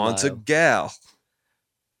Hal fucking wants a smile. gal.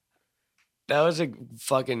 That was a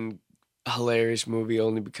fucking hilarious movie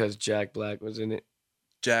only because Jack Black was in it.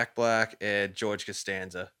 Jack Black and George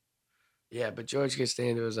Costanza. Yeah, but George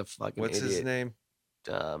Costanza was a fucking What's idiot. his name?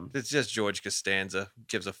 It's just George Costanza. Who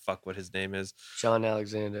gives a fuck what his name is? Sean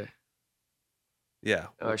Alexander. Yeah.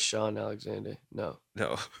 Or Sean Alexander. No.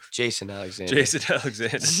 No. Jason Alexander. Jason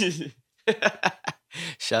Alexander.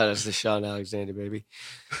 Shout outs to Sean Alexander, baby.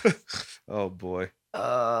 Oh boy.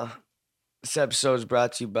 This episode is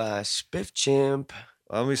brought to you by Spiff Chimp.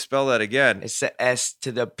 Let me spell that again. It's the S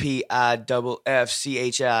to the PIFFCHIMP.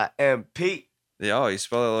 Yeah, oh, you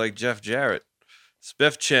spell it like Jeff Jarrett.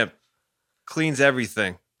 Spiff Chimp cleans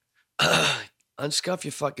everything. Unscuff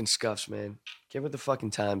your fucking scuffs, man. Get with the fucking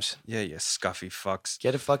times. Yeah, you scuffy fucks.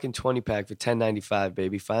 Get a fucking 20-pack for $10.95,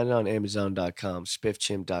 baby. Find it on Amazon.com,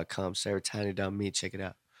 spiffchimp.com, Sarah.me. Check it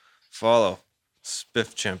out. Follow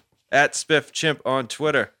Spiff Chimp at Spiff Chimp on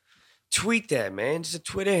Twitter. Tweet that, man. It's a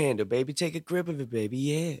Twitter handle, baby. Take a grip of it, baby.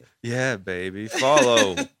 Yeah. Yeah, baby.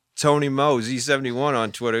 Follow Tony Mo Z71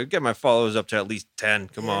 on Twitter. Get my followers up to at least 10.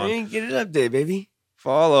 Come Yeah, on. man, get it up there, baby.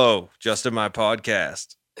 Follow Just in My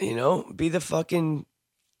Podcast. Be the fucking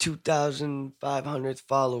 2,500th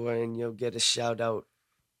follower and you'll get a shout out.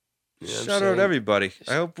 You know what I'm Shout out saying? everybody.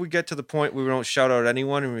 I hope we get to the point where we don't shout out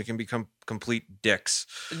anyone and we can become complete dicks.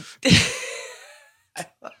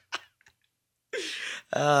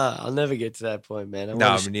 I'll never get to that point, man.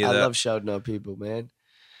 No, me I neither. love shouting out people, man.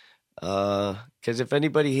 Because if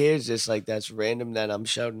anybody hears this, like that's random that I'm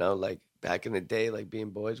shouting out, like back in the day, like being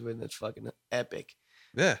boys with, that's fucking epic.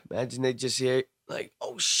 Yeah. Imagine they just hear like,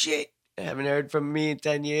 oh shit, I haven't heard from me in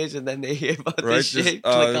 10 years, and then they hear about Right, this just, shit,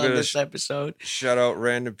 they're click on gonna this episode, Shout out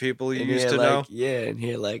random people you and used hear to like, know. yeah, and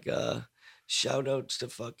hear like, shout outs to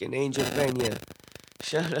fucking Angel Pena.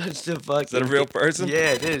 Shout outs to fucking. Is that a real person?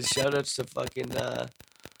 Yeah, it is. Shout outs to fucking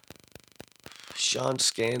Sean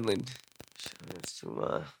Scanlon. Shout outs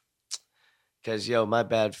to cause yo, my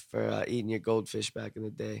bad for eating your goldfish back in the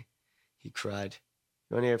day. He cried.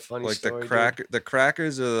 You want to hear a funny Like story? the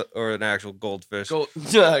crackers or an actual goldfish.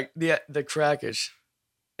 Yeah, the crackers.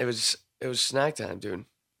 It was snack time, dude. And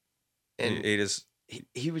And you ate his.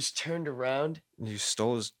 he was turned around, You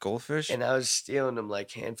stole his goldfish. and I was stealing them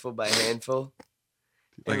like handful by handful.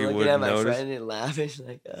 Like And you looking at wouldn't my notice? friend and laughing,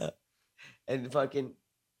 like, and fucking,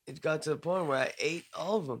 it got to the point where I ate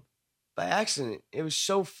all of them by accident. It was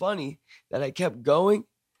so funny that I kept going,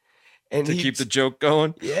 and To keep the joke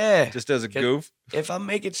going, yeah. just as a 'Cause goof. If I'm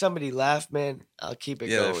making somebody laugh, man, I'll keep it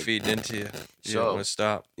Yeah, they're going. feeding into you. You So- don't want to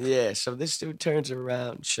stop. Yeah, so this dude turns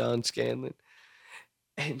around, Sean Scanlon,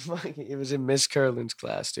 and fucking, it was in Miss Curlin's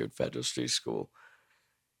class, dude, Federal Street School.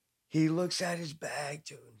 He looks at his bag,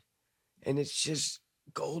 dude, and it's just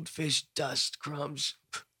goldfish dust crumbs.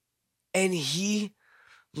 And he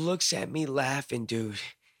looks at me laughing, dude,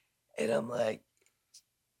 and I'm like,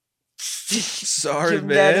 Sorry, give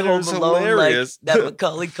man. that It Home was Alone, hilarious. Like, that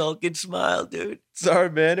Macaulay Culkin smile, dude. Sorry,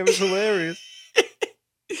 man. It was hilarious.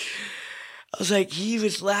 I was like, he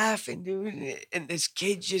was laughing, dude. And this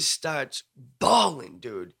kid just starts bawling,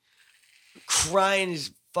 dude. Crying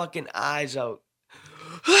his fucking eyes out.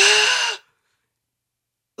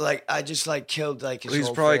 Like, I just like killed like his He's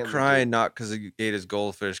whole probably family, crying dude. not because you ate his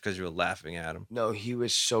goldfish, because you were laughing at him. No, he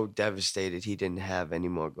was so devastated he didn't have any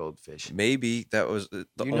more goldfish. Maybe that was the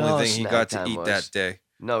You know how only thing he snack got to time eat was. that day.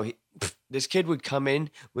 No, this kid would come in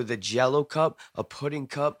with a Jello cup, a pudding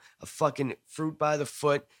cup, a fucking fruit by the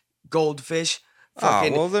foot, goldfish, Oh,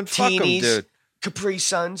 fucking well then fuck him, teenies, dude. Capri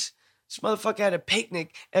Suns. This motherfucker had a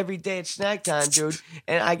picnic every day at snack time, dude.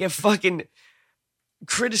 And I get fucking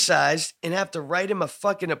criticized and have to write him a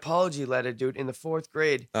fucking apology letter, dude, in the 4th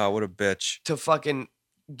grade Oh, what a bitch. to fucking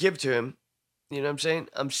give to him. You know what I'm saying?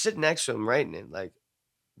 I'm sitting next to him writing it like,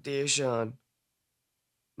 Dear Sean,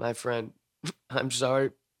 my friend, I'm sorry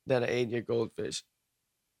that I ate your goldfish.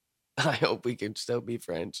 I hope we can still be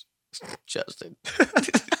friends. Justin.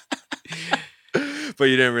 But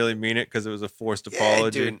you didn't really mean it because it was a forced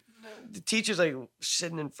apology. Yeah, dude. The teacher's like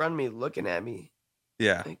sitting in front of me looking at me.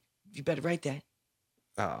 Yeah. You better write that.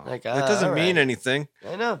 Oh, Like, it doesn't all mean right. anything.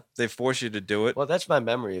 I know. They force you to do it. Well, that's my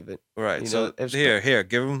memory of it. Right. you So know, it was here,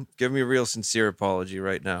 give me a real sincere apology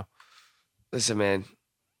right now. Listen, man,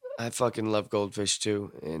 I fucking love goldfish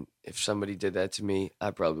too. And if somebody did that to me,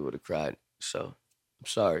 I probably would have cried. So I'm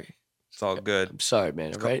sorry. It's all good. I'm sorry, man.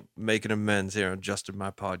 It's All called right. making amends here on Just in My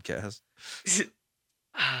Podcast.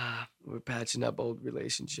 We're patching up old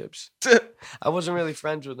relationships. I wasn't really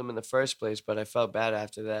friends with him in the first place, but I felt bad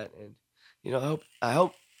after that. And you know, I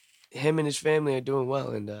hope him and his family are doing well.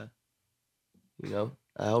 And you know,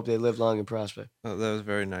 I hope they live long and prosper. Oh, that was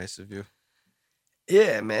very nice of you.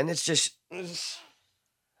 Yeah, man. It's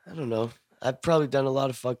I don't know. I've probably done a lot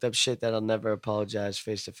of fucked up shit that I'll never apologize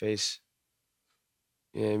face to face.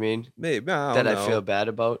 You know what I mean? Maybe I That don't I know. feel bad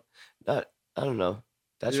about. I don't know.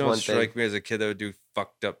 That's you don't one thing. strike me as a kid that would do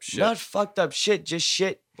fucked up shit Not fucked up shit, just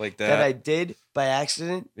shit like that that. I did by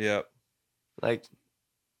accident. Yeah. Like,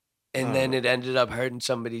 and then it ended up hurting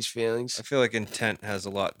somebody's feelings. I feel like intent has a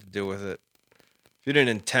lot to do with it. If you didn't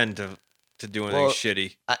intend to do anything Well,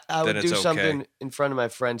 shitty I would then do it's okay. something in front of my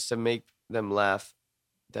friends to make them laugh.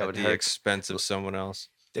 That at would the hurt. expense of someone else.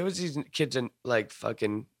 There was these kids in like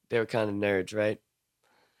fucking. They were kind of nerds, right?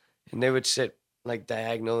 And they would sit like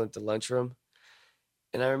diagonal at the lunchroom.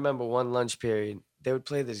 And I remember one lunch period, they would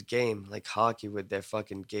play this game like hockey with their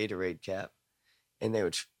fucking Gatorade cap, and they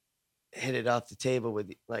would hit it off the table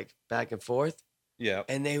with like back and forth. Yeah.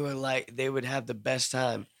 And they were like, they would have the best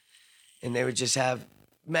time, and they would just have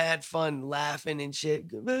mad fun laughing and shit.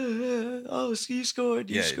 Oh, so you scored,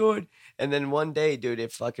 you Yeah. scored. And then one day, dude,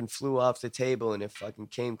 it fucking flew off the table and it fucking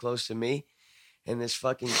came close to me. And this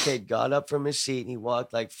fucking kid got up from his seat and he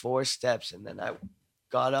walked like 4 steps. And then I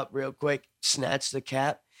got up real quick, snatched the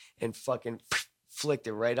cap, and fucking flicked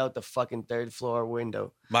it right out the fucking 3rd floor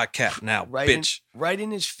window. My cat now, Right bitch. right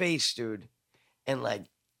in his face, dude. And like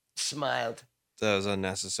smiled. That was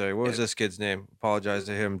unnecessary. What was this kid's name? Apologize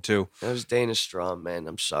to him too. That was Dana Strom, man.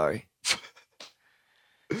 I'm sorry.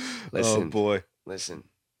 Listen, boy. listen.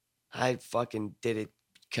 I fucking did it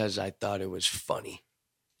because I thought it was funny,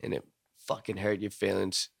 and it fucking hurt your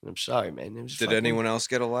feelings. I'm sorry, man. It was Did fucking... anyone else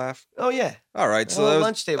get a laugh? Oh yeah, All right, the so whole that was,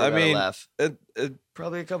 lunch table I got mean, a laugh. it,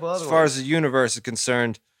 Probably a couple as other far ones. as the universe is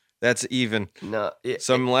concerned, that's even. No,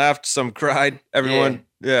 Some laughed, some cried. Everyone,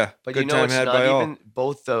 yeah. but good you know time it's had not by all. even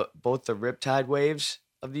both the riptide waves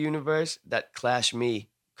of the universe that clash me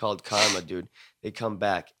called karma, dude. They come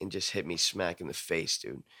back and just hit me smack in the face,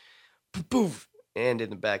 dude. Poof, poof, and in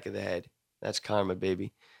the back of the head. That's karma,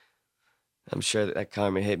 baby. I'm sure that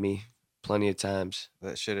karma hit me plenty of times.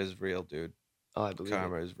 That shit is real, dude. Oh, I believe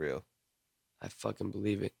Karma it. is real. I fucking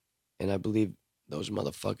believe it. And I believe those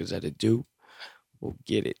motherfuckers that it do will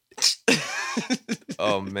get it.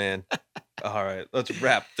 Oh man. All right, let's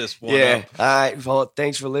wrap this one Yeah. up. All right. Well,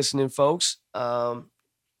 thanks for listening, folks.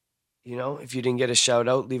 You know, if you didn't get a shout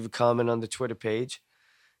out, leave a comment on the Twitter page.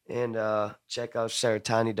 And check out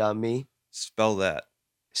Seretani.me. Spell that.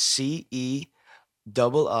 CERRETANI.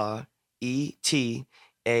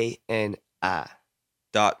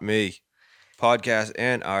 .me. Podcast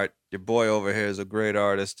and art. Your boy over here is a great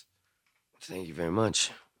artist. Thank you very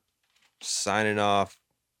much. Signing off.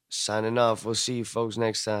 Signing off. We'll see you folks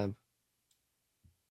next time.